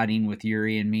for chatting with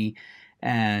Yuri and me.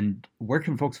 And where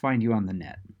can folks find you on the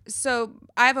net? So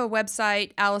I have a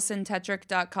website,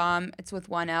 AlisonTetrick.com. It's with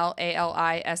one L,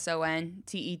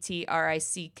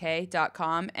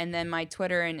 AlisonTetrick.com. And then my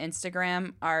Twitter and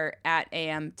Instagram are at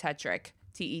AMTetrick,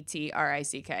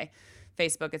 TETRICK.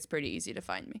 Facebook, it's pretty easy to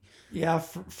find me. Yeah,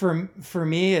 for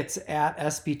me, it's at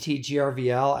SBT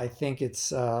GRVL. I think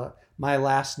it's my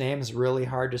last name is really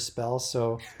hard to spell,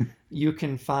 so you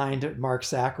can find Mark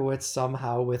Satkiewicz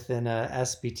somehow within a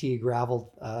SBT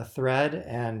gravel thread,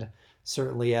 and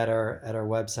certainly at our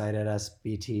website at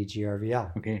SBT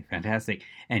GRVL. Okay, fantastic.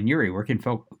 And Yuri, where can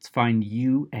folks find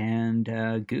you and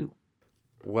Goo?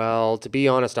 Well, to be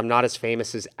honest, I'm not as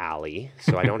famous as Allie,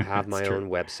 so I don't have my own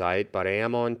website, but I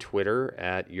am on Twitter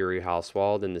at Yuri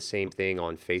Hauswald, and the same thing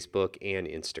on Facebook and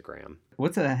Instagram.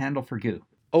 What's the handle for Goo?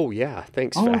 Oh, yeah.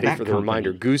 Thanks, Fatty, for the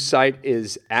reminder. Goo's site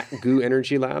is at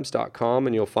gooenergylabs.com,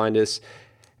 and you'll find us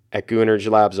at Goo Energy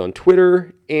Labs on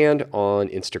Twitter and on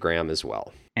Instagram as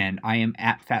well. And I am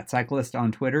at Fat Cyclist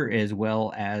on Twitter, as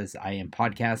well as I am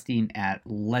podcasting at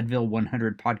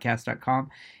Leadville100podcast.com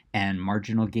and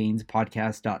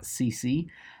marginalgainspodcast.cc.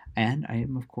 And I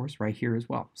am, of course, right here as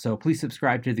well. So please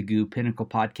subscribe to the Goo Pinnacle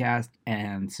Podcast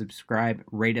and subscribe,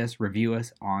 rate us, review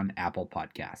us on Apple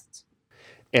Podcasts.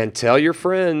 And tell your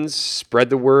friends, spread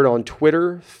the word on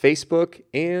Twitter, Facebook,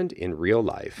 and in real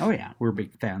life. Oh, yeah. We're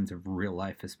big fans of real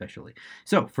life, especially.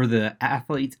 So for the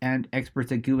athletes and experts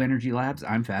at Goo Energy Labs,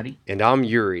 I'm Fatty. And I'm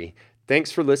Yuri.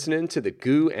 Thanks for listening to the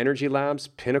Goo Energy Labs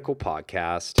Pinnacle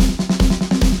Podcast.